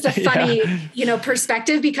 whatever. It's just a funny,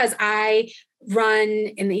 perspective, because I run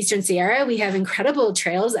in the Eastern Sierra. We have incredible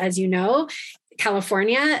trails, as you know.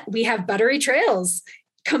 California, we have buttery trails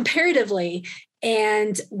comparatively.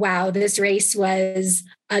 And wow, this race was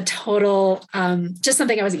a total, just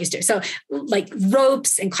something I wasn't used to. So like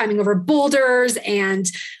ropes and climbing over boulders and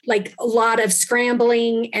like a lot of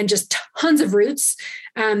scrambling and just tons of routes.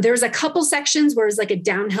 There was a couple sections where it was like a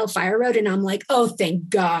downhill fire road. And I'm like, oh, thank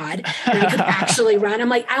God. And I could actually run. I'm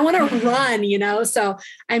like, I want to run, So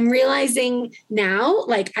I'm realizing now,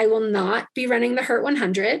 like, I will not be running the Hurt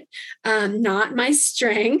 100, not my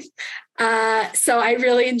strength. So I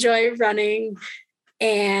really enjoy running,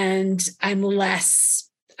 and I'm less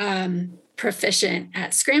proficient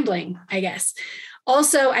at scrambling, I guess.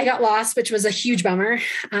 Also, I got lost, which was a huge bummer.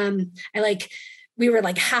 We were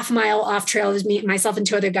like half mile off trail. It was me, myself, and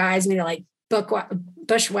two other guys. We had to like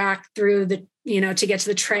bushwhack through the, to get to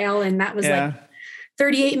the trail. And that was like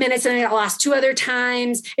 38 minutes. And I got lost 2 other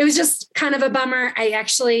times. It was just kind of a bummer. I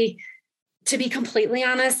actually, to be completely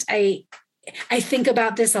honest, I think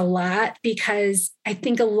about this a lot, because I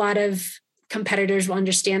think a lot of competitors will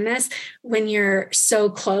understand this. When you're so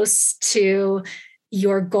close to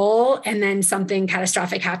your goal and then something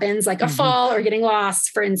catastrophic happens, like a fall or getting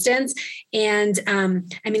lost, for instance. And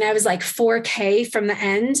I was like 4K from the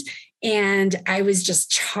end, and I was just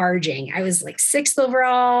charging. I was like 6th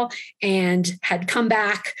overall and had come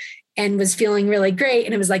back and was feeling really great.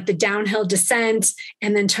 And it was like the downhill descent,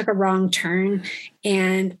 and then took a wrong turn.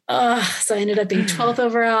 And so I ended up being 12th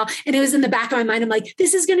overall. And it was in the back of my mind, I'm like,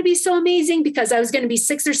 this is going to be so amazing, because I was going to be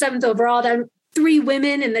 6th or 7th overall. Then 3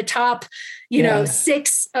 women in the top,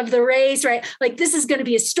 6 of the race, right? Like, this is going to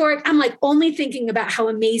be historic. I'm like only thinking about how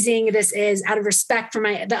amazing this is out of respect for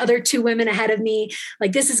the other 2 women ahead of me.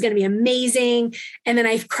 Like, this is going to be amazing. And then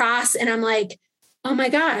I cross and I'm like, oh my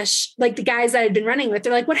gosh, like the guys that I'd been running with,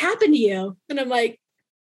 they're like, what happened to you? And I'm like,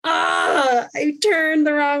 I turned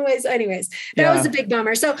the wrong way. So anyways, that was a big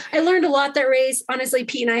bummer. So I learned a lot that race. Honestly,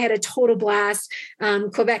 Pete and I had a total blast.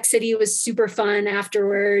 Quebec City was super fun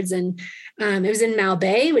afterwards. And it was in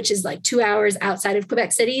Malbaie, which is like 2 hours outside of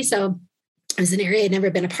Quebec City. So it was an area I'd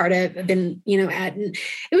never been a part of, and it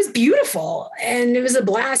was beautiful and it was a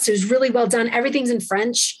blast. It was really well done. Everything's in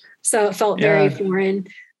French, so it felt very foreign.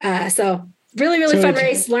 So really fun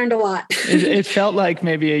race. Learned a lot. it felt like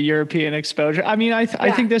maybe a European exposure. I mean, I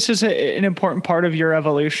think this is an important part of your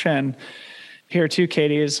evolution here too,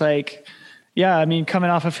 Katie, is like, coming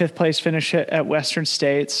off a 5th place finish at Western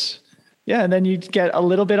States. Yeah. And then you get a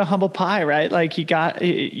little bit of humble pie, right? Like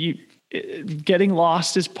getting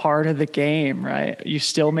lost is part of the game, right? You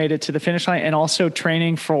still made it to the finish line, and also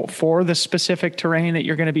training for the specific terrain that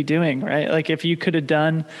you're going to be doing, right? Like, if you could have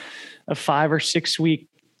done a 5 or 6 week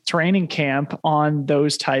training camp on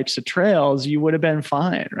those types of trails, you would have been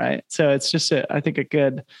fine. Right. So it's just I think a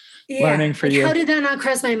good learning for you. How did that not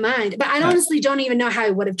cross my mind? But I honestly don't even know how I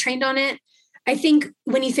would have trained on it. I think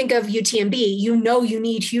when you think of UTMB, you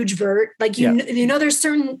need huge vert. Like, there's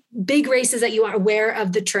certain big races that you are aware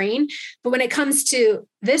of the terrain. But when it comes to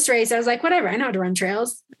this race, I was like, whatever, I know how to run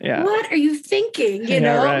trails. Yeah. What are you thinking?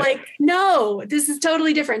 Right. Like, no, this is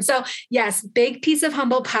totally different. So yes, big piece of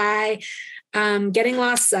humble pie. Getting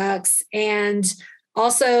lost sucks. And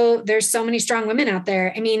also there's so many strong women out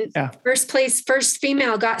there. I mean, first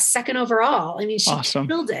female got 2nd overall. I mean, she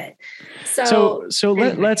killed it. So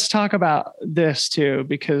anyway. Let's talk about this too,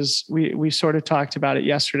 because we sort of talked about it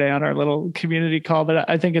yesterday on our little community call, but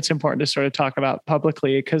I think it's important to sort of talk about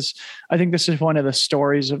publicly, because I think this is one of the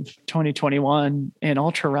stories of 2021 in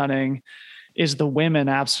ultra running, is the women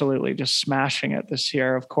absolutely just smashing it this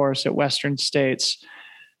year. Of course, at Western States,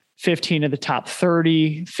 15 of the top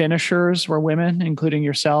 30 finishers were women, including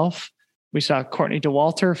yourself. We saw Courtney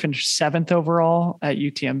Dauwalter finish 7th overall at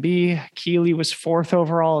UTMB. Keely was 4th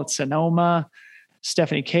overall at Sonoma.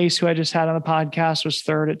 Stephanie Case, who I just had on the podcast, was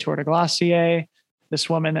 3rd at Tour de Glacier. This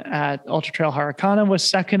woman at Ultra Trail Harricana was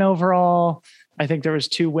 2nd overall. I think there was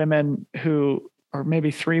 2 women or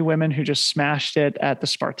maybe 3 women who just smashed it at the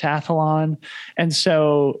Spartathlon. And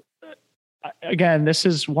so again, this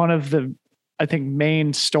is one of the, I think,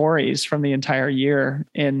 main stories from the entire year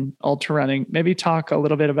in ultra running. Maybe talk a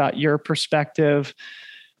little bit about your perspective,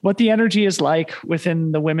 what the energy is like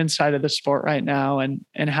within the women's side of the sport right now, and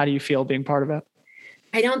how do you feel being part of it?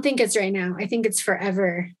 I don't think it's right now. I think it's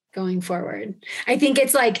forever. going forward. I think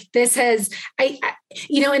it's like this has,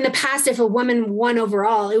 in the past, if a woman won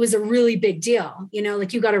overall, it was a really big deal,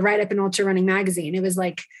 like you got to write up an ultra running magazine. It was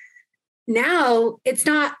like, now it's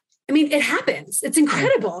not, it happens. It's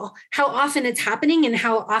incredible how often it's happening and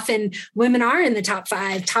how often women are in the top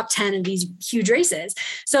 5, top 10 of these huge races.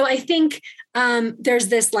 So I think there's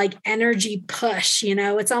this like energy push,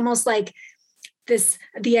 it's almost like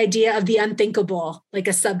the idea of the unthinkable, like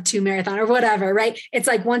a sub-2 marathon or whatever, right? It's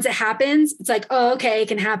like, once it happens, it's like, oh, okay, it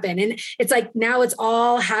can happen. And it's like, now it's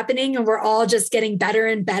all happening and we're all just getting better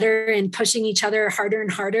and better and pushing each other harder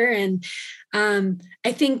and harder. And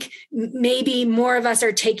I think maybe more of us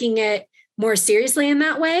are taking it more seriously in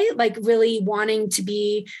that way, like really wanting to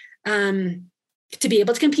be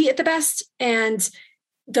able to compete at the best and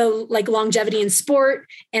the like longevity in sport.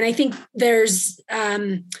 And I think there's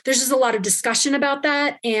just a lot of discussion about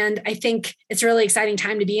that. And I think it's a really exciting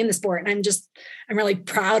time to be in the sport. And I'm really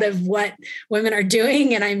proud of what women are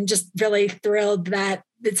doing. And I'm just really thrilled that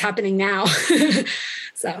it's happening now.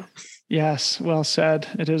 So. Yes, well said.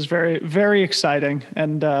 It is very, very exciting.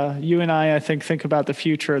 And you and I think about the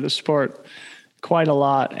future of the sport quite a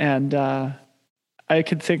lot. And I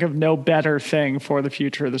could think of no better thing for the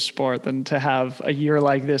future of the sport than to have a year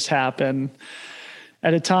like this happen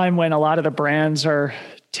at a time when a lot of the brands are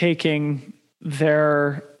taking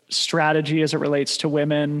their strategy as it relates to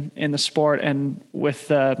women in the sport and with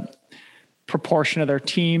the proportion of their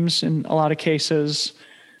teams in a lot of cases.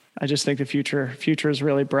 I just think the future is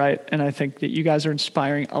really bright. And I think that you guys are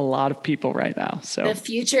inspiring a lot of people right now. So the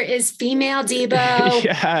future is female, Debo.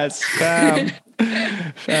 Yes.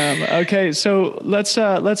 Okay. So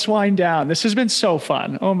let's wind down. This has been so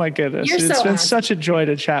fun. Oh my goodness. It's been such a joy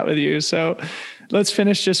to chat with you. So let's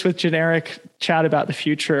finish just with generic chat about the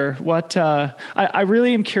future. What, I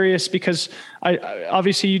really am curious because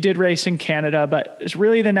obviously you did race in Canada, but it's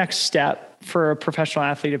really the next step for a professional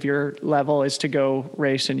athlete of your level is to go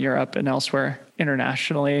race in Europe and elsewhere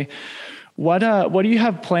internationally. What do you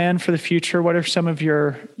have planned for the future? What are some of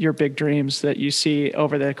your big dreams that you see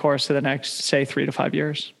over the course of the next, say, 3 to 5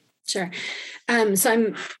 years? Sure. So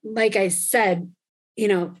I'm, like I said,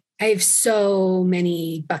 I have so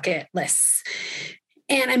many bucket lists.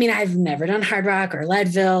 And I've never done Hard Rock or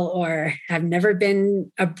Leadville, or I've never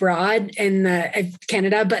been abroad in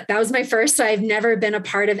Canada, but that was my first. So I've never been a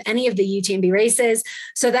part of any of the UTMB races.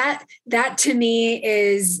 So that to me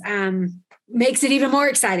is, makes it even more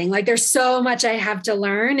exciting. Like there's so much I have to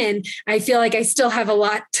learn, and I feel like I still have a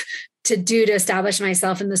lot to do to establish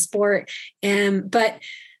myself in the sport. But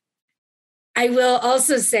I will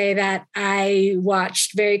also say that I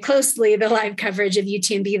watched very closely the live coverage of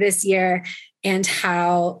UTMB this year, and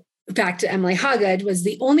how, back to Emily Hoggood, was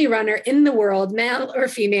the only runner in the world, male or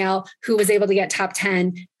female, who was able to get top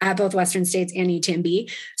 10 at both Western States and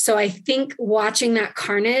UTMB. So I think watching that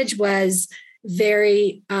carnage was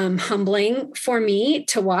very humbling for me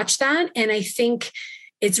to watch that. And I think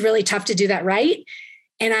it's really tough to do that right.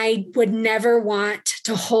 And I would never want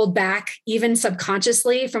to hold back, even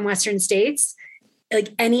subconsciously, from Western States, like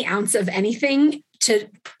any ounce of anything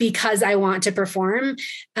because I want to perform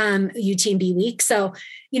UTMB week. So,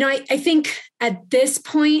 I think at this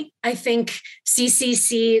point, I think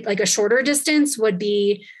CCC, like a shorter distance, would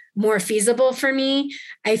be more feasible for me.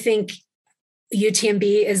 I think UTMB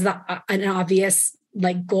is an obvious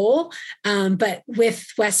goal. But with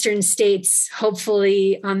Western States,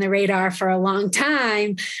 hopefully on the radar for a long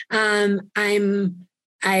time, I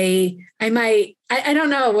don't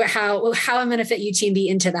know how I'm going to fit UTMB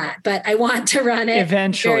into that, but I want to run it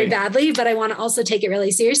eventually very badly, but I want to also take it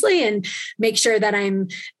really seriously and make sure that I'm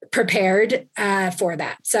prepared for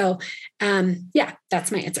that. So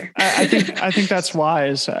that's my answer. I think that's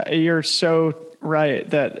wise. You're so right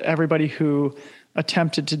that everybody who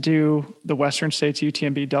attempted to do the Western States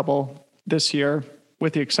UTMB double this year,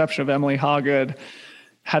 with the exception of Emily Hoggood,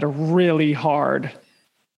 had a really hard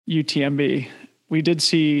UTMB. We did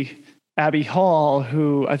see Abby Hall,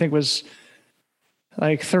 who I think was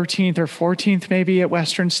like 13th or 14th maybe at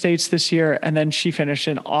Western States this year. And then she finished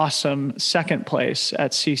in awesome second place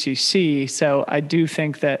at CCC. So I do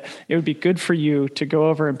think that it would be good for you to go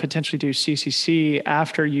over and potentially do CCC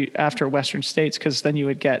after Western States, because then you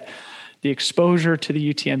would get the exposure to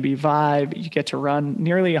the UTMB vibe. You get to run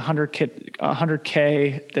nearly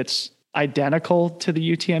 100K that's identical to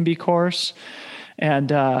the UTMB course, and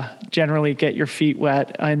generally get your feet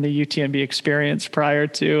wet in the UTMB experience prior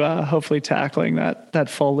to hopefully tackling that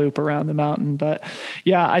full loop around the mountain. But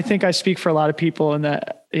yeah, I think I speak for a lot of people in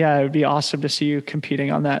that, yeah, it would be awesome to see you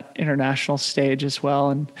competing on that international stage as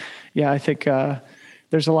well. And yeah, I think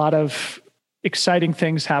there's a lot of exciting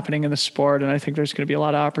things happening in the sport. And I think there's going to be a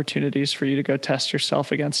lot of opportunities for you to go test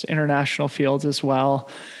yourself against international fields as well.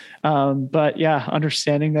 But yeah,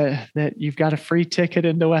 understanding that you've got a free ticket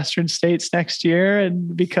into Western States next year.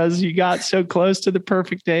 And because you got so close to the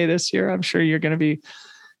perfect day this year, I'm sure you're going to be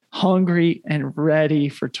hungry and ready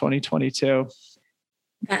for 2022.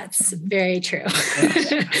 That's very true.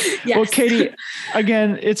 Yes. Yes. Well, Katie,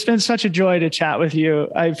 again, it's been such a joy to chat with you.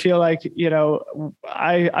 I feel like,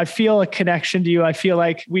 I feel a connection to you. I feel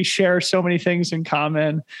like we share so many things in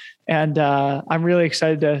common, and I'm really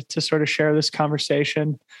excited to sort of share this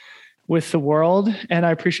conversation with the world. And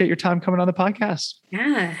I appreciate your time coming on the podcast.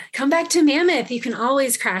 Yeah. Come back to Mammoth. You can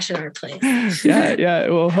always crash at our place. Yeah.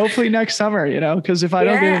 Well, hopefully next summer, because if I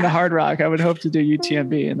don't get into Hard Rock, I would hope to do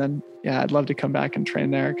UTMB. And then, I'd love to come back and train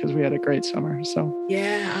there because we had a great summer. So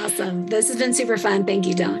yeah, awesome. This has been super fun. Thank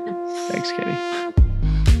you, Dylan. Thanks, Katie.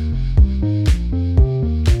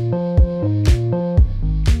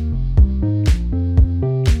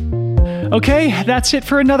 Okay, that's it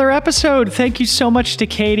for another episode. Thank you so much to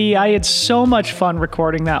Katie. I had so much fun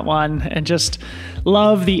recording that one and just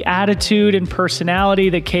love the attitude and personality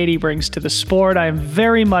that Katie brings to the sport. I am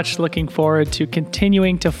very much looking forward to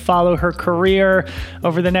continuing to follow her career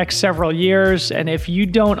over the next several years. And if you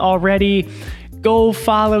don't already, go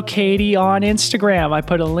follow Katie on Instagram. I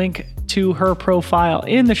put a link to her profile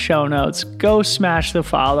in the show notes. Go smash the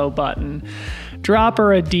follow button. Drop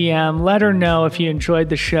her a DM, let her know if you enjoyed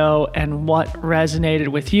the show and what resonated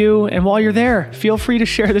with you. And while you're there, feel free to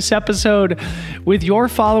share this episode with your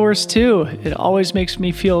followers too. It always makes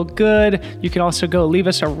me feel good. You can also go leave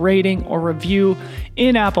us a rating or review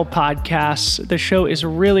in Apple Podcasts. The show is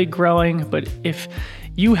really growing, but if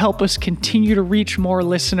you help us continue to reach more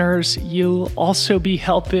listeners, you'll also be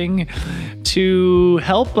helping to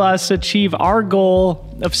help us achieve our goal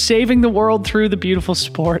of saving the world through the beautiful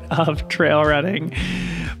sport of trail running.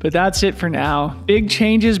 But that's it for now. Big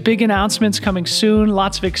changes, big announcements coming soon.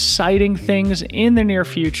 Lots of exciting things in the near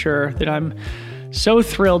future that I'm so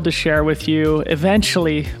thrilled to share with you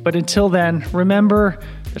eventually. But until then, remember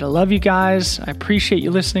that I love you guys. I appreciate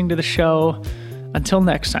you listening to the show. Until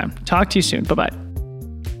next time, talk to you soon. Bye-bye.